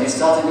fail. You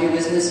start a new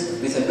business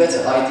with a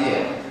better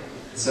idea.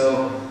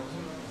 So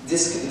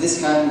this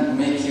can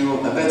make you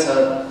a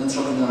better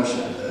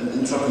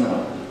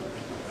entrepreneur.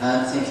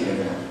 And thank you,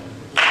 everyone.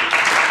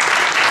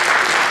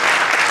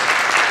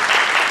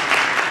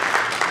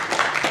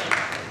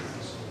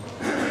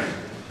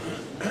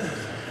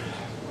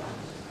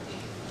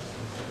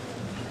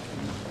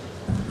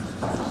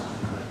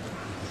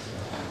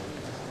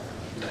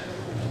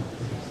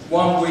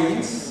 Warm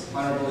greetings,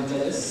 honorable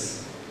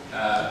judges,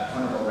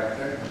 honorable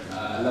rector,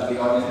 lovely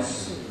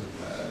audience,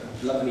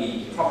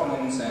 lovely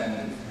proponents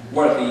and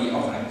worthy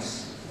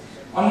opponents.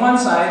 On one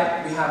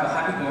side, we have a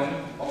happy-going,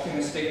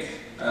 optimistic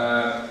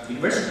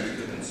university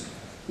students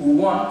who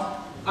want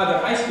other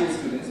high school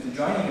students to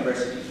join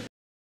university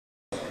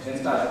and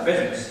start a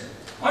business.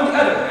 On the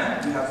other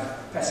hand, we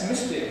have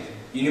pessimistic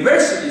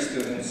university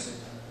students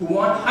who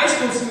want high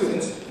school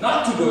students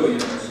not to go to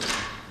university.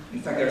 In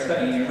fact, they're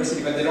studying in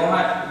university, but they don't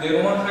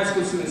want high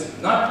school students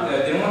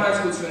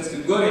to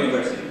go to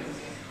university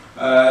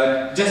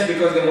just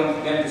because they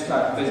want them to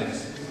start a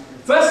business.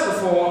 First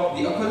of all,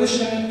 the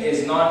opposition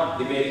is not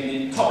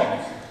debating the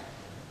topic.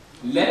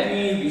 Let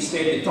me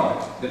restate the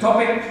topic. The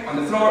topic on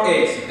the floor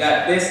is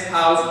that this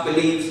house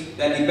believes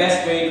that the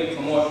best way to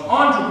promote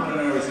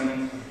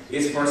entrepreneurism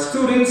is for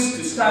students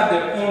to start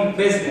their own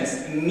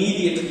business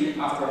immediately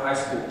after high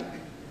school.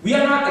 We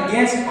are not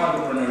against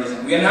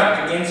entrepreneurism. We are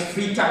not against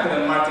free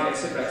capital market,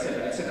 etc.,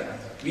 etc., etc.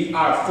 We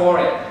are for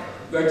it.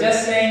 We are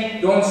just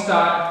saying don't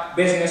start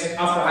business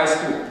after high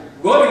school.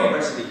 Go to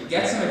university,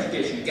 get some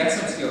education, get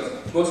some skills,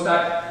 go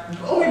start,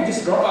 or maybe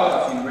just drop out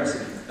of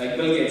university, like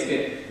Bill Gates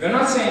did. We are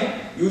not saying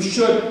you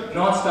should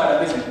not start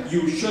a business.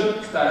 You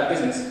should start a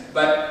business,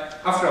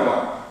 but after a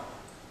while.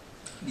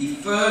 The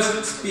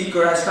first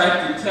speaker has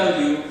tried to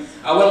tell you,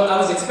 well, I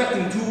was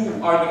expecting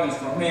 2 arguments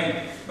from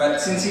him, but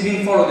since he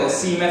didn't follow the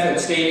C method,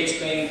 state,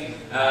 explain,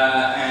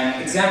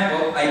 and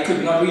example, I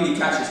could not really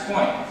catch his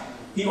point.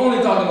 He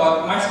only talked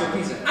about maestro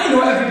pizza. I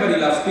know everybody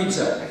loves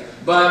pizza,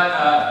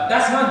 but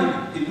that's not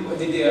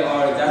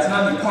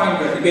the point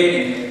we're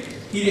debating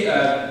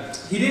here.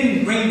 He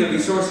didn't bring the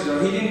resources,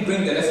 or he didn't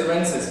bring the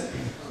references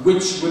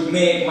which would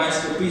make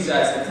maestro pizza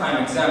as the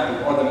prime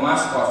example or the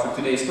mascot for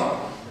today's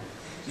topic.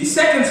 The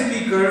second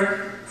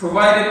speaker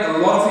provided a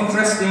lot of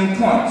interesting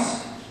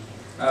points.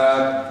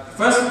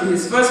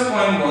 His first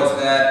point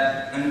was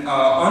that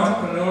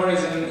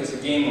entrepreneurism is a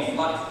game of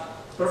luck.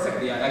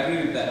 Perfectly, I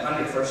agree with that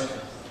 100%.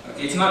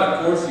 Okay, it's not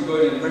a course you go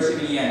to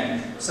university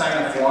and sign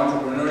up for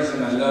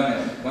entrepreneurism and learn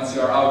it. Once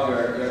you're out,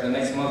 you're the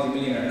next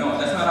multimillionaire. No,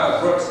 that's not how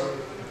it works.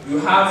 You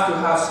have to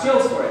have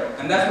skills for it,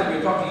 and that's what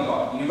we're talking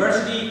about.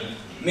 University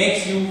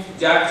makes you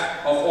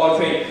jack of all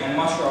trades and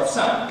master of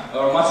some,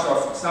 or master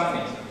of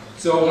something.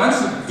 So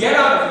once you get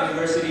out of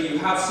university, you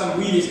have some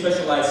really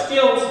specialized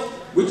skills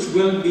which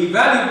will be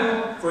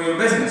valuable for your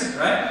business,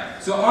 right?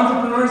 So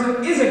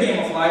entrepreneurism is a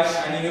game of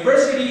life, and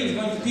university is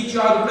going to teach you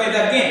how to play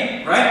that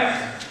game,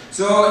 right?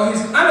 So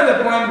his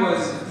another point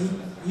was,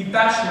 he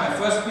bashed my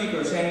first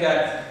speaker, saying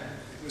that,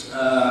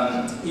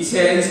 he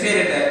stated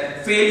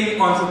that failing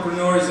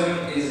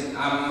entrepreneurism is,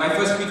 my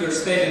first speaker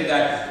stated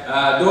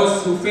that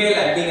those who fail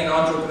at being an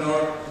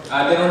entrepreneur,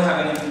 they don't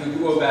have anything to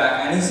go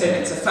back, and he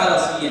said it's a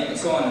fallacy and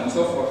so on and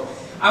so forth.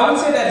 I would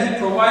say that he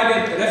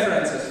provided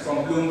references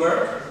from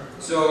Bloomberg,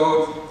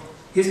 so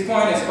his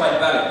point is quite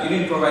valid. He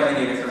didn't provide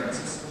any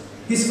references.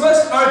 His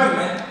first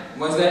argument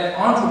was that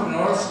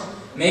entrepreneurs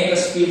make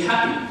us feel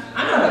happy.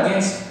 I'm not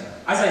against,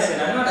 as I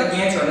said, I'm not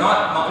against, or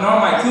nor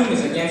my team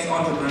is against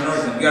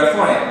entrepreneurism. We are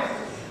for it.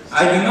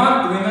 I do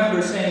not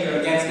remember saying you're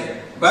against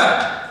it,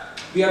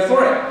 but we are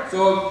for it.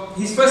 So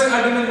his first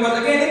argument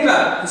was again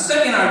invalid. His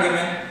second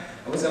argument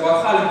was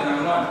about Khalid bin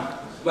Amran.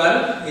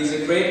 Well, he's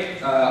a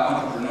great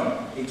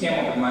entrepreneur. He came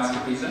up with Master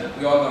Pizza.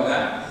 We all know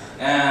that.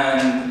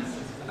 And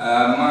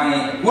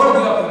my worthy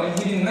opponent,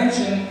 he didn't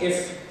mention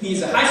if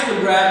he's a high school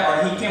grad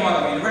or he came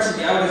out of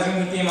university. I would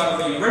assume he came out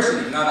of a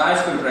university, not a high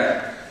school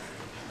grad.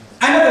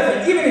 Another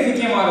thing, even if he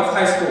came out of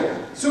high school,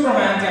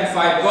 Superman can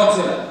fight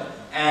Godzilla,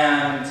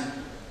 and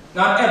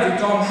not every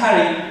Tom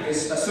Harry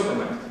is a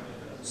Superman.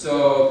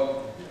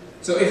 So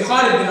if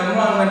Khalid bin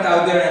Amran went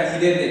out there and he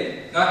did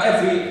it, not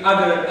every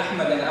other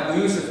Ahmed and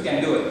Abu Yusuf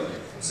can do it.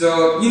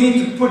 So you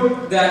need to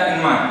put that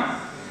in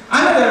mind.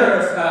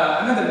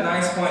 Another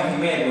nice point he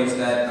made was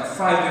that a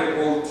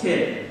 5-year-old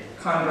kid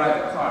can't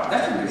drive a car.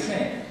 That's what you're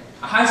saying.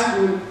 A high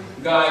school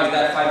guy is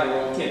that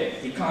 5-year-old kid.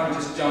 He can't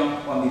just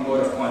jump on the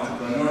boat of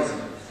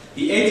entrepreneurism.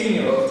 The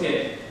 18-year-old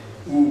kid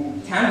who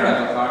can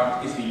drive a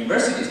car is the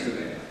university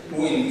student,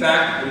 who in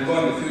fact will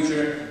go in the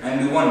future and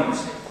do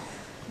wonders.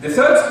 The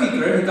third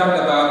speaker, he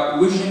talked about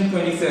Vision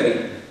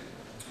 2030.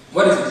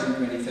 What is Vision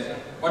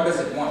 2030? What does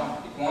it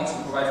want? It wants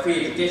to provide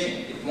free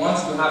education. It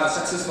wants to have a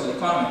successful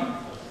economy.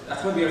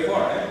 That's what we are for,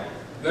 right?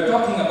 We're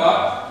talking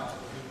about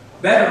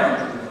better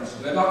entrepreneurs.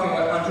 We're talking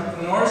about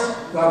entrepreneurs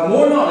who have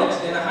more knowledge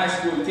than a high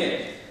school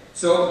kid.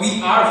 So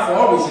we are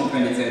for Vision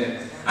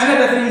 2030.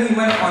 Another thing, he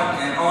went on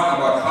and on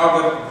about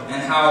Harvard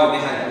and how they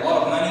had a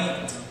lot of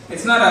money.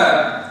 It's not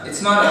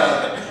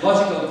a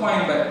logical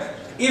point, but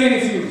even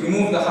if you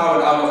remove the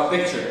Harvard out of the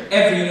picture,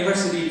 every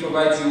university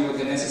provides you with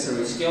the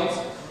necessary skills.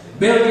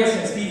 Bill Gates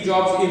and Steve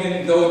Jobs,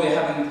 even though they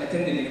haven't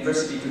attended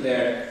university to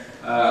their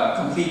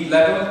complete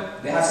level,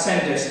 they have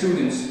sent their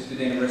students to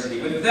the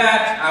university. With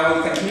that, I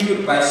will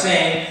conclude by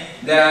saying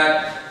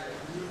that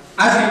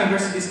as a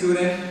university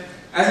student,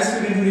 as a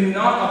student who did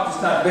not opt to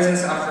start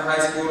business after high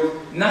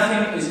school,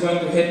 nothing is going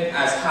to hit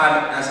as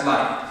hard as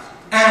life.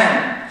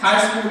 And high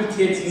school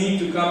kids need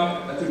to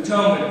come to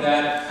terms with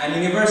that,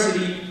 and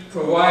university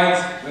provides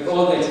with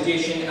all the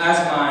education, as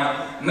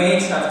my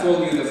mates have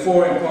told you, the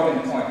 4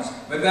 important points.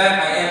 With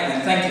that, I end,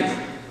 and thank you.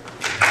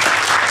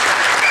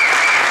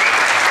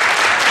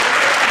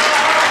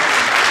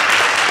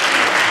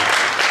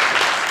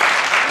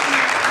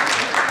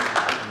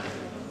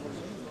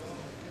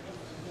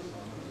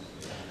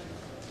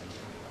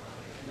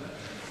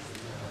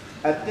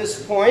 At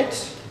this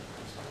point,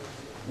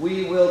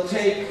 we will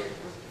take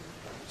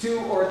 2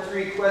 or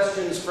 3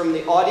 questions from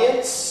the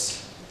audience.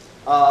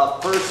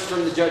 First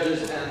from the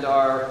judges and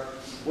our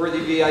worthy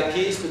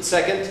VIPs, but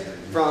second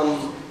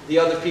from the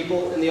other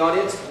people in the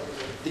audience.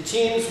 The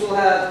teams will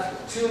have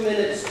 2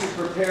 minutes to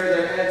prepare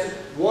their answer.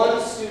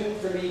 1 student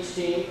from each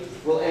team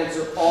will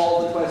answer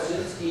all the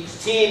questions. Each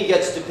team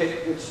gets to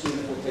pick which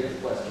student will take the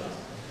questions.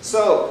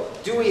 So,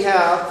 do we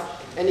have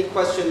any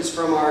questions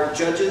from our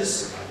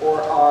judges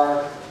or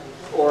our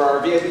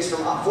VIPs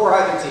for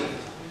either team?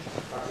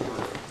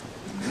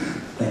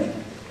 Thank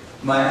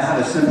you. I have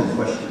a simple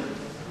question.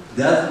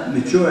 Does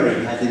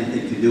maturity have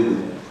anything to do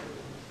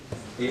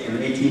with it?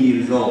 I'm 18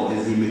 years old.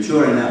 Is he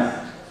mature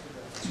enough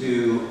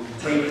to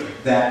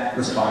take that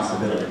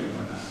responsibility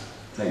or not?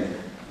 Thank you.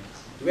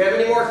 Do we have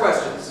any more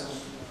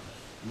questions?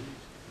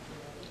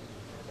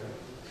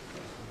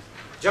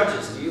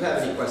 Judges, do you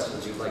have any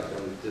questions you'd like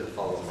them to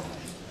follow up?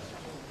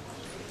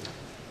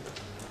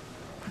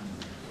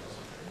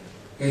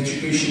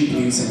 Education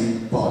plays an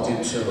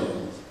important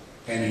role,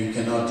 and you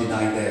cannot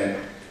deny that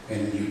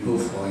when you go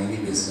for any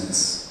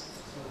business.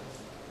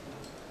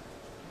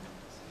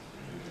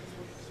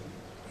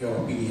 Your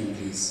opinion,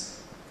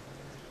 please.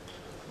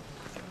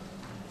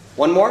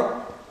 One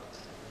more?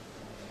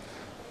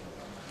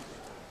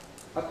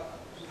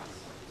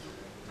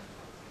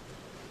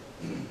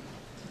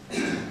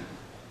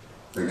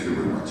 Thank you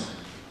very much.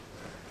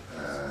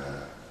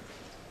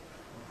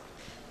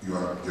 You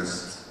are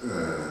just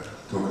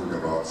talking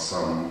about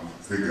some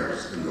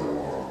figures in the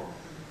world.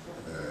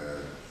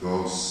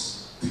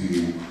 Those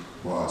teams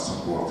who are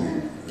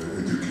supporting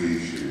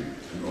education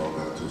in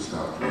order to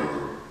start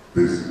your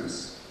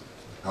business.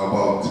 How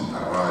about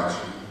Araj?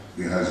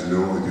 He has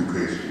no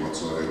education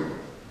whatsoever.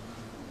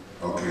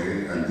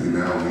 Okay, and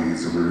now he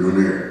is a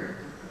millionaire.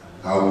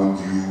 How would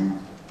you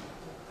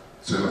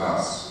tell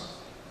us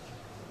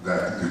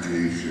that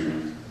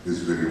education is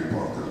very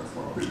important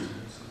for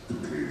business, to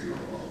create your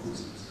own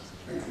business?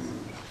 Thank you.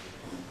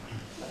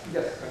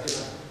 Yes.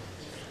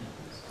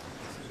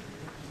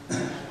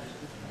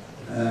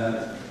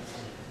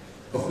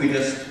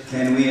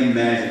 Can we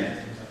imagine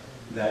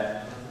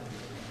that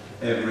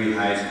every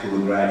high school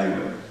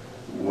graduate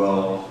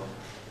will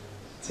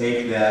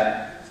take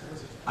that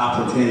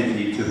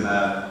opportunity to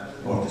have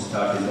or to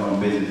start his own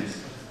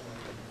business?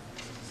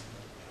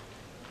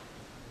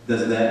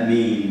 Does that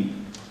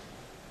mean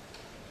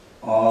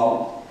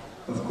all,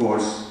 of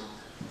course,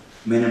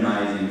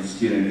 minimizing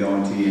student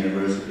going to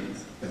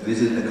universities? If this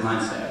is the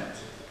concept,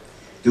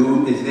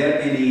 is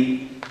there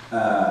any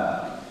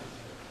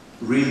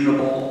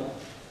reasonable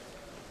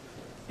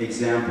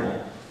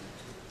example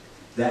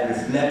that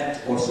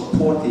reflect or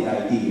support the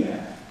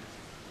idea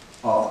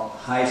of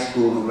high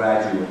school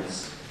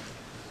graduates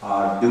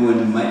are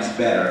doing much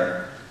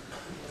better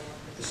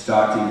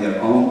starting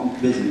their own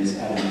business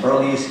at an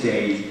earlier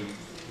stage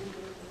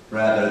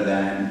rather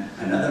than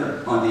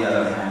another, on the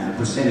other hand, a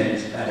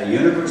percentage at a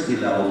university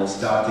level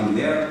starting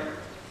their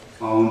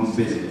own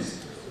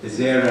business? Is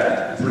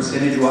there a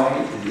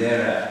percentage-wise, is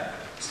there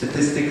a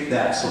statistic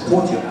that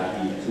supports your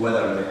ideas,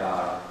 whether they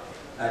are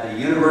at a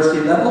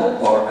university level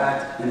or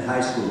at a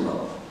high school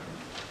level?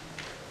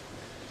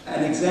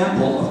 An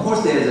example, of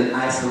course there is an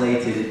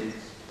isolated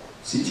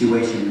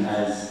situation,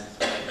 as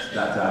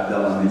Dr.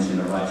 Abdullah mentioned,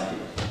 or Rajdi,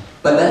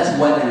 but that's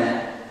 1 in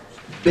a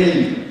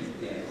billion.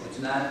 It's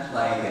not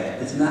like,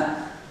 it's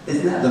not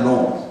the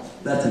norm.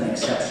 That's an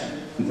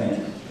exception. Thank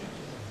you.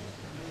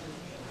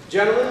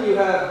 Gentlemen, you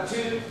have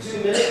two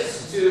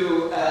minutes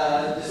to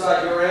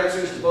decide your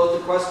answers to both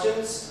the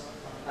questions.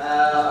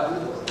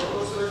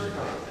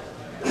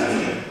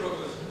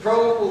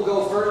 Pro will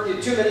go first. You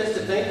have 2 minutes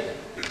to think.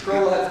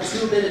 Pro will have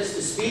 2 minutes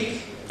to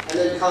speak, and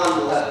then Khan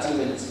will have 2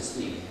 minutes to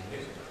speak.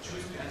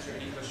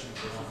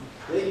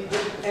 They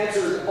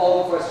answer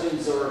all the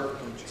questions or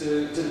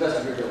to the best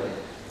of your ability.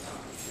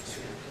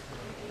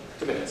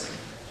 2 minutes.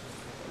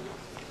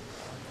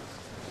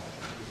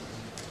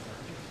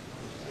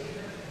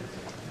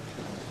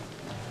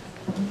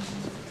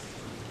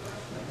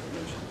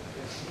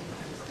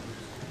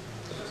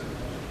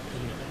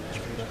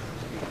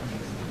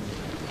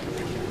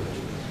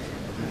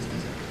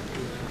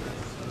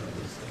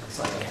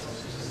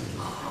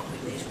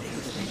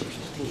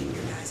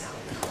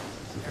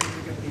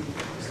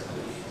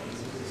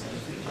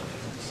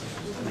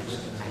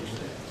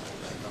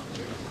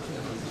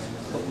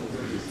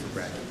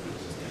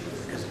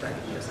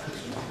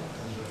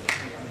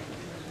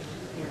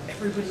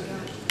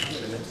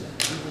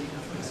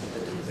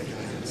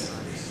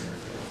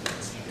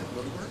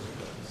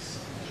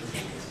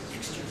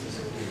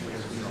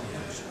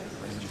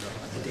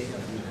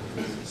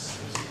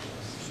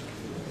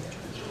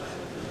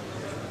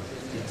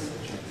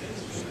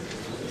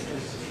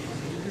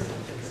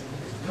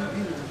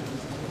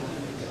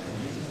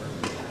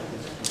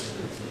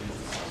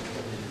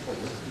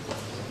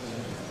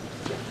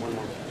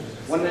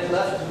 One minute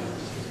left?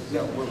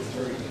 Yeah, we're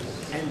very.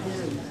 And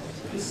then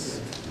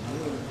this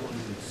really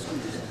important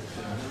student,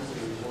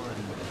 one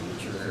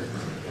teacher,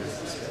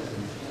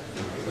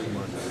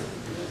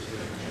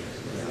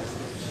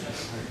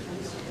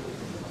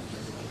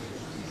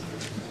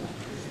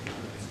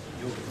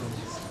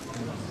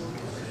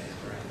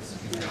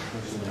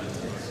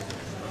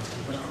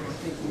 but I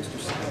think Mr.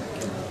 Saud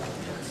can,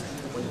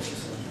 when it's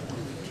just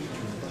one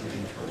teacher,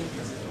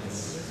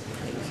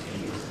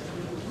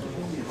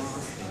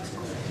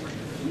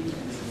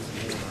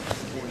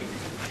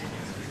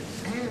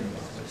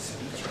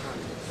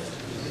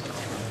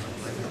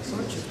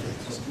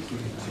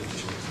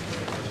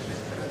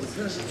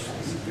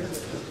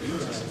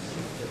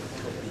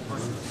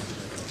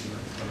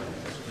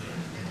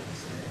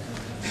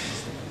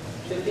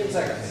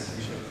 seconds.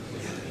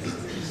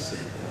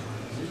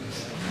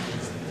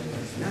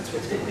 And that's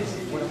what I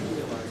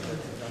realized that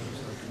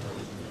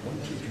one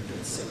teacher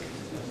gets sick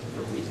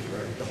for a week,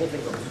 right? The whole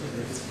thing goes.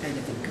 And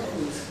if it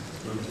goes,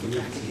 get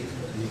back again.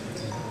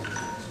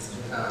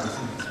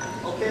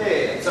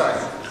 Okay, I'm sorry.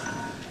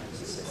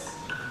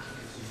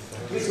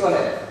 Please go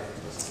ahead.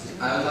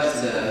 I would like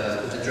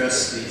to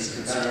address these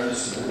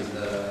concerns and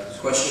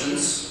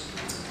questions.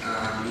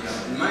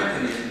 In my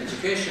opinion,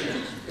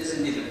 education is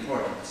indeed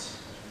important.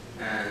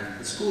 And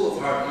the school of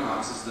hard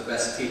knocks is the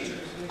best teacher.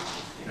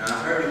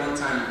 I've heard it one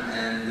time,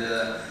 and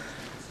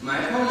my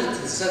opponent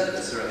has said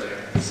this earlier.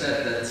 He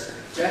said that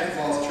jack of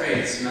all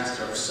trades,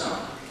 master of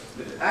some.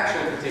 The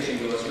actual quotation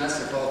goes,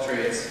 master of all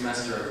trades,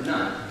 master of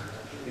none.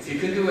 If you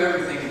can do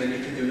everything, then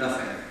you can do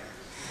nothing.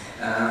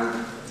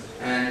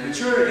 And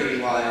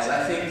maturity-wise,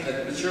 I think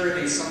that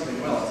maturity is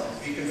something relative.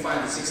 If you can find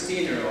a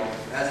 16-year-old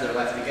who has their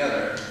life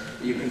together,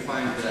 you can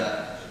find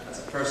a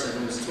person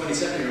who is a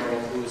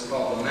 27-year-old who is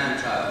called a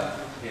man-child,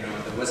 in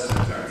the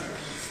Western term.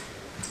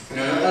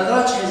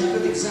 Al-Rajhi is a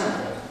good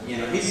example.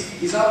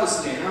 He's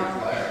obviously an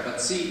outlier,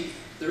 but see,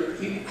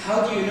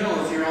 how do you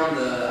know if you're on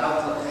the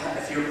outlier,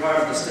 if you're part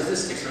of the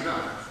statistics or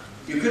not?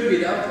 You could be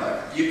the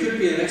outlier. You could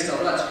be the next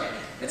Al-Rajhi.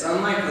 It's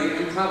unlikely,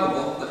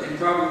 improbable, but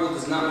improbable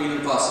does not mean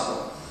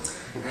impossible.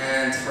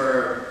 And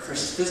for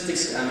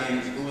statistics,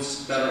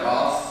 who's better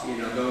off,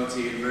 going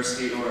to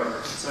university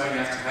or starting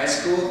after high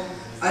school?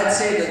 I'd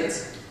say that,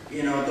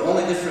 the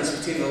only difference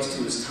between those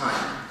two is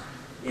time.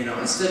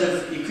 Instead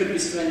of, you could be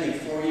spending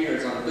 4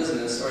 years on a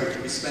business, or you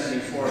could be spending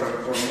 4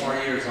 or more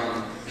years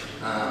on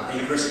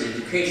university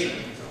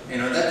education.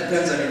 That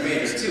depends on your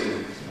major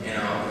too.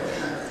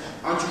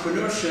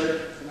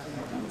 Entrepreneurship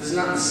does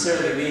not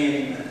necessarily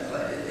mean,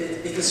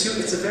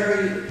 it's a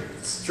very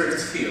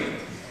strict field.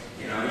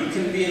 You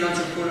can be an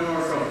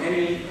entrepreneur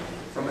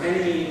from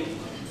any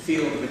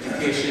field of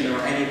education or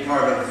any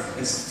part of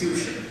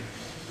institution.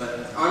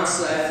 But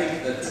honestly, I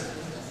think that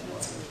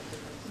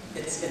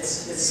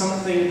it's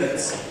something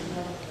that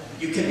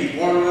you can be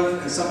born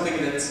with, and something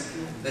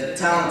that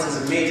talent is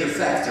a major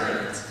factor in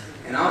it.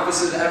 And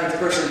obviously the average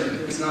person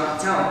is not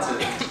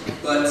talented,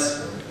 but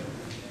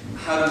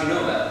how do we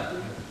know that?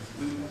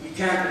 You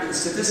can't,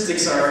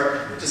 statistics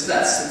are just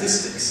that,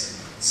 statistics.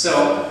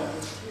 So,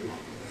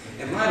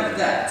 in light of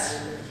that,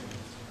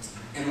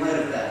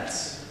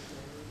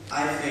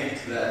 I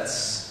think that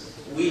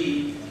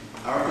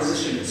our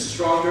position is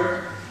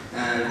stronger,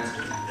 and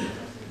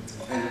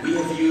we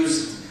have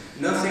used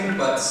nothing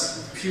but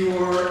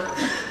pure,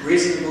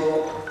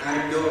 reasonable,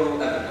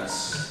 anecdotal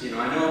evidence.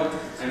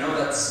 I know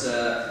that's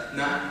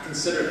not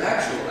considered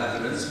actual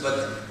evidence,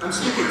 but I'm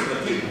speaking to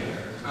the people here.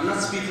 I'm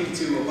not speaking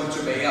to a bunch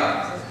of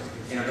AI.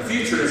 The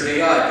future is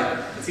AI,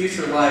 but the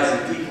future lies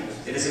in people.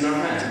 It is in our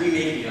hands. We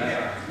make the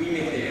AI. We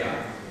make the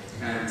AI.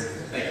 And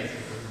thank you.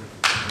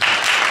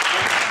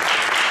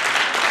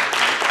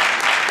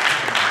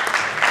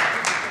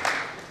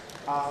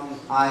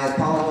 I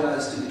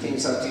apologize to the King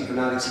Saud team for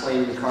not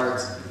explaining the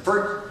cards.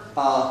 First,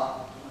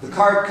 the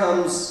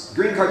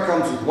green card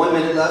comes with 1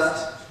 minute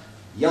left,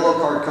 yellow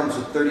card comes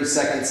with 30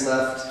 seconds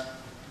left,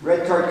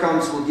 red card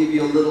comes will give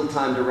you a little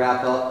time to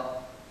wrap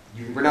up,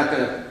 We're not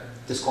going to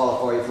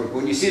disqualify you for it.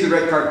 When you see the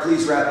red card,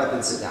 please wrap up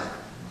and sit down.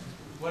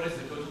 What is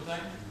the total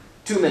time?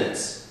 2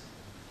 minutes.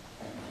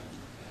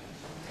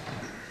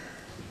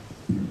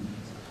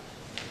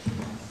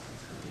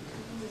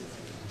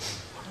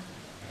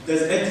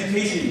 Does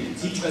education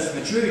teach us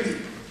maturity?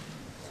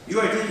 You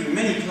are taking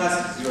many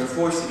classes. You are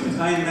forced to do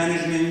time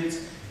management.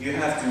 You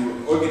have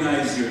to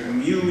organize your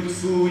commute,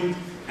 food,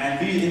 and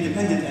be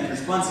independent and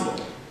responsible.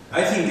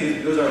 I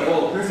think those are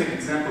all perfect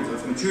examples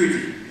of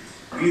maturity.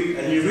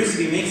 A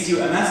university makes you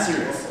a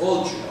master of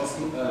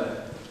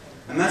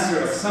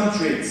some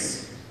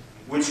trades,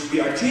 which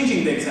we are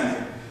changing the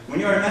example. When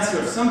you are a master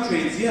of some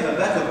trades, you have a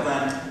backup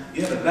plan,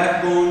 you have a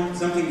backbone,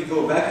 something to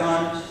go back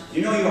on.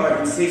 You know you are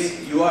in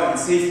safe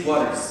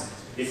waters.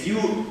 If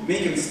you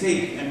make a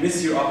mistake and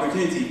miss your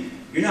opportunity,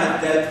 you're not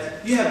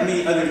dead. You have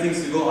many other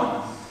things to go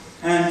on.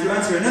 And to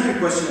answer another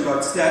question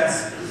about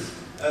stats,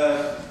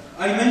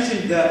 I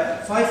mentioned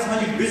that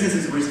 500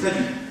 businesses were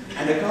studied,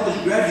 and a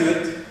college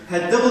graduate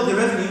had doubled the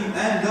revenue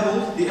and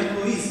doubled the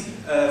employees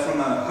from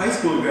a high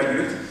school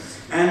graduate.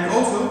 And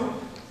also,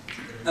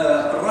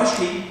 Mr.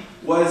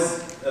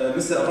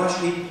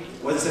 Al-Rashidi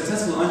was a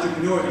successful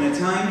entrepreneur in a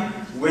time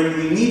when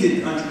we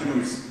needed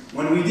entrepreneurs.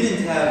 When we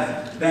didn't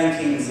have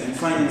bankings and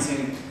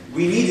financing,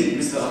 we needed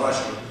Mr.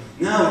 Al-Rashidi.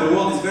 Now the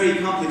world is very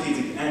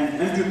complicated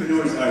and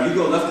entrepreneurs you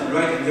go left and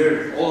right and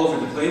they're all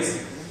over the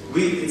place.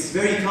 It's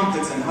very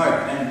complex and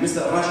hard, and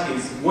Mr. Al-Rashidi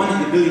is one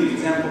in a billion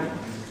example,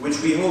 which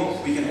we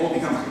hope we can all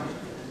become.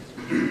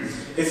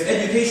 If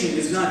education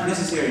is not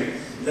necessary,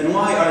 then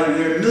why are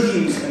there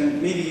millions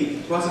and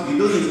maybe possibly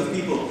billions of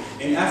people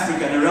in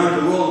Africa and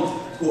around the world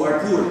who are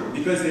poor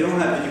because they don't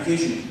have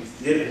education?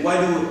 Why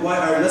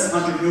are less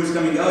entrepreneurs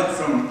coming out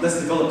from less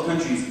developed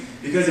countries?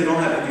 Because they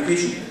don't have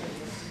education.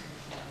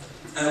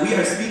 We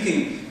are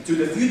speaking to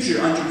the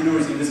future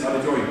entrepreneurs in this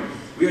auditorium.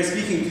 We are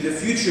speaking to the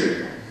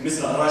future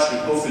Mr.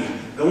 Al-Rashidi, hopefully.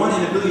 The one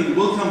in a billion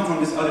will come from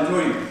this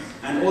auditorium.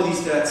 And all these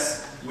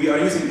stats, we are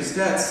using the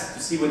stats to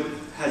see what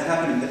has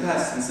happened in the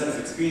past instead of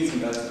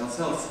experiencing that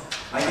ourselves.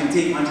 I can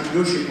take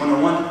Entrepreneurship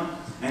 101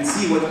 and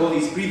see what all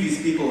these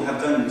previous people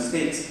have done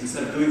mistakes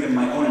instead of doing them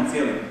my own and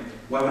failing.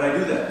 Why would I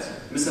do that?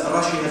 Mr.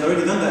 Al-Rashidi has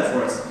already done that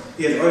for us.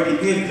 He has already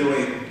paved the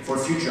way for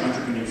future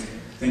entrepreneurs.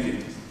 Thank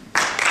you.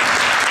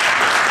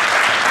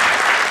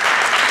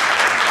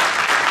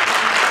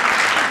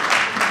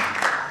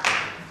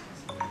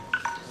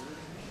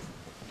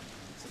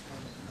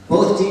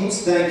 Both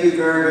teams, thank you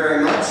very,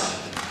 very much.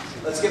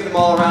 Let's give them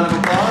all a round of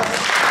applause.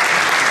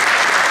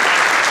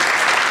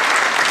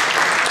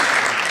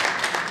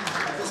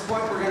 At this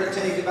point, we're going to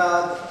take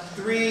about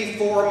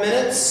 3-4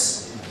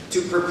 minutes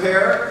to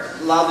prepare,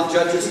 allow the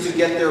judges to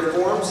get their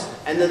forms,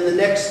 and then the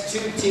next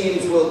 2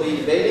 teams will be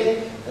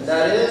debating, and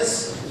that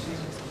is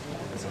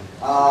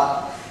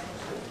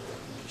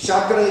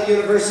Shakra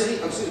University,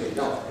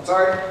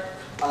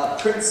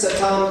 Prince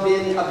Sultan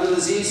bin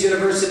Abdulaziz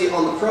University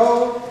on the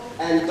pro,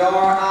 and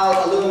Dar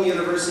al-Ulum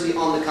University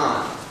on the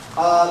con.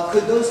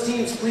 Could those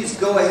teams please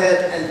go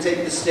ahead and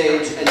take the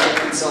stage and make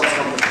themselves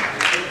comfortable?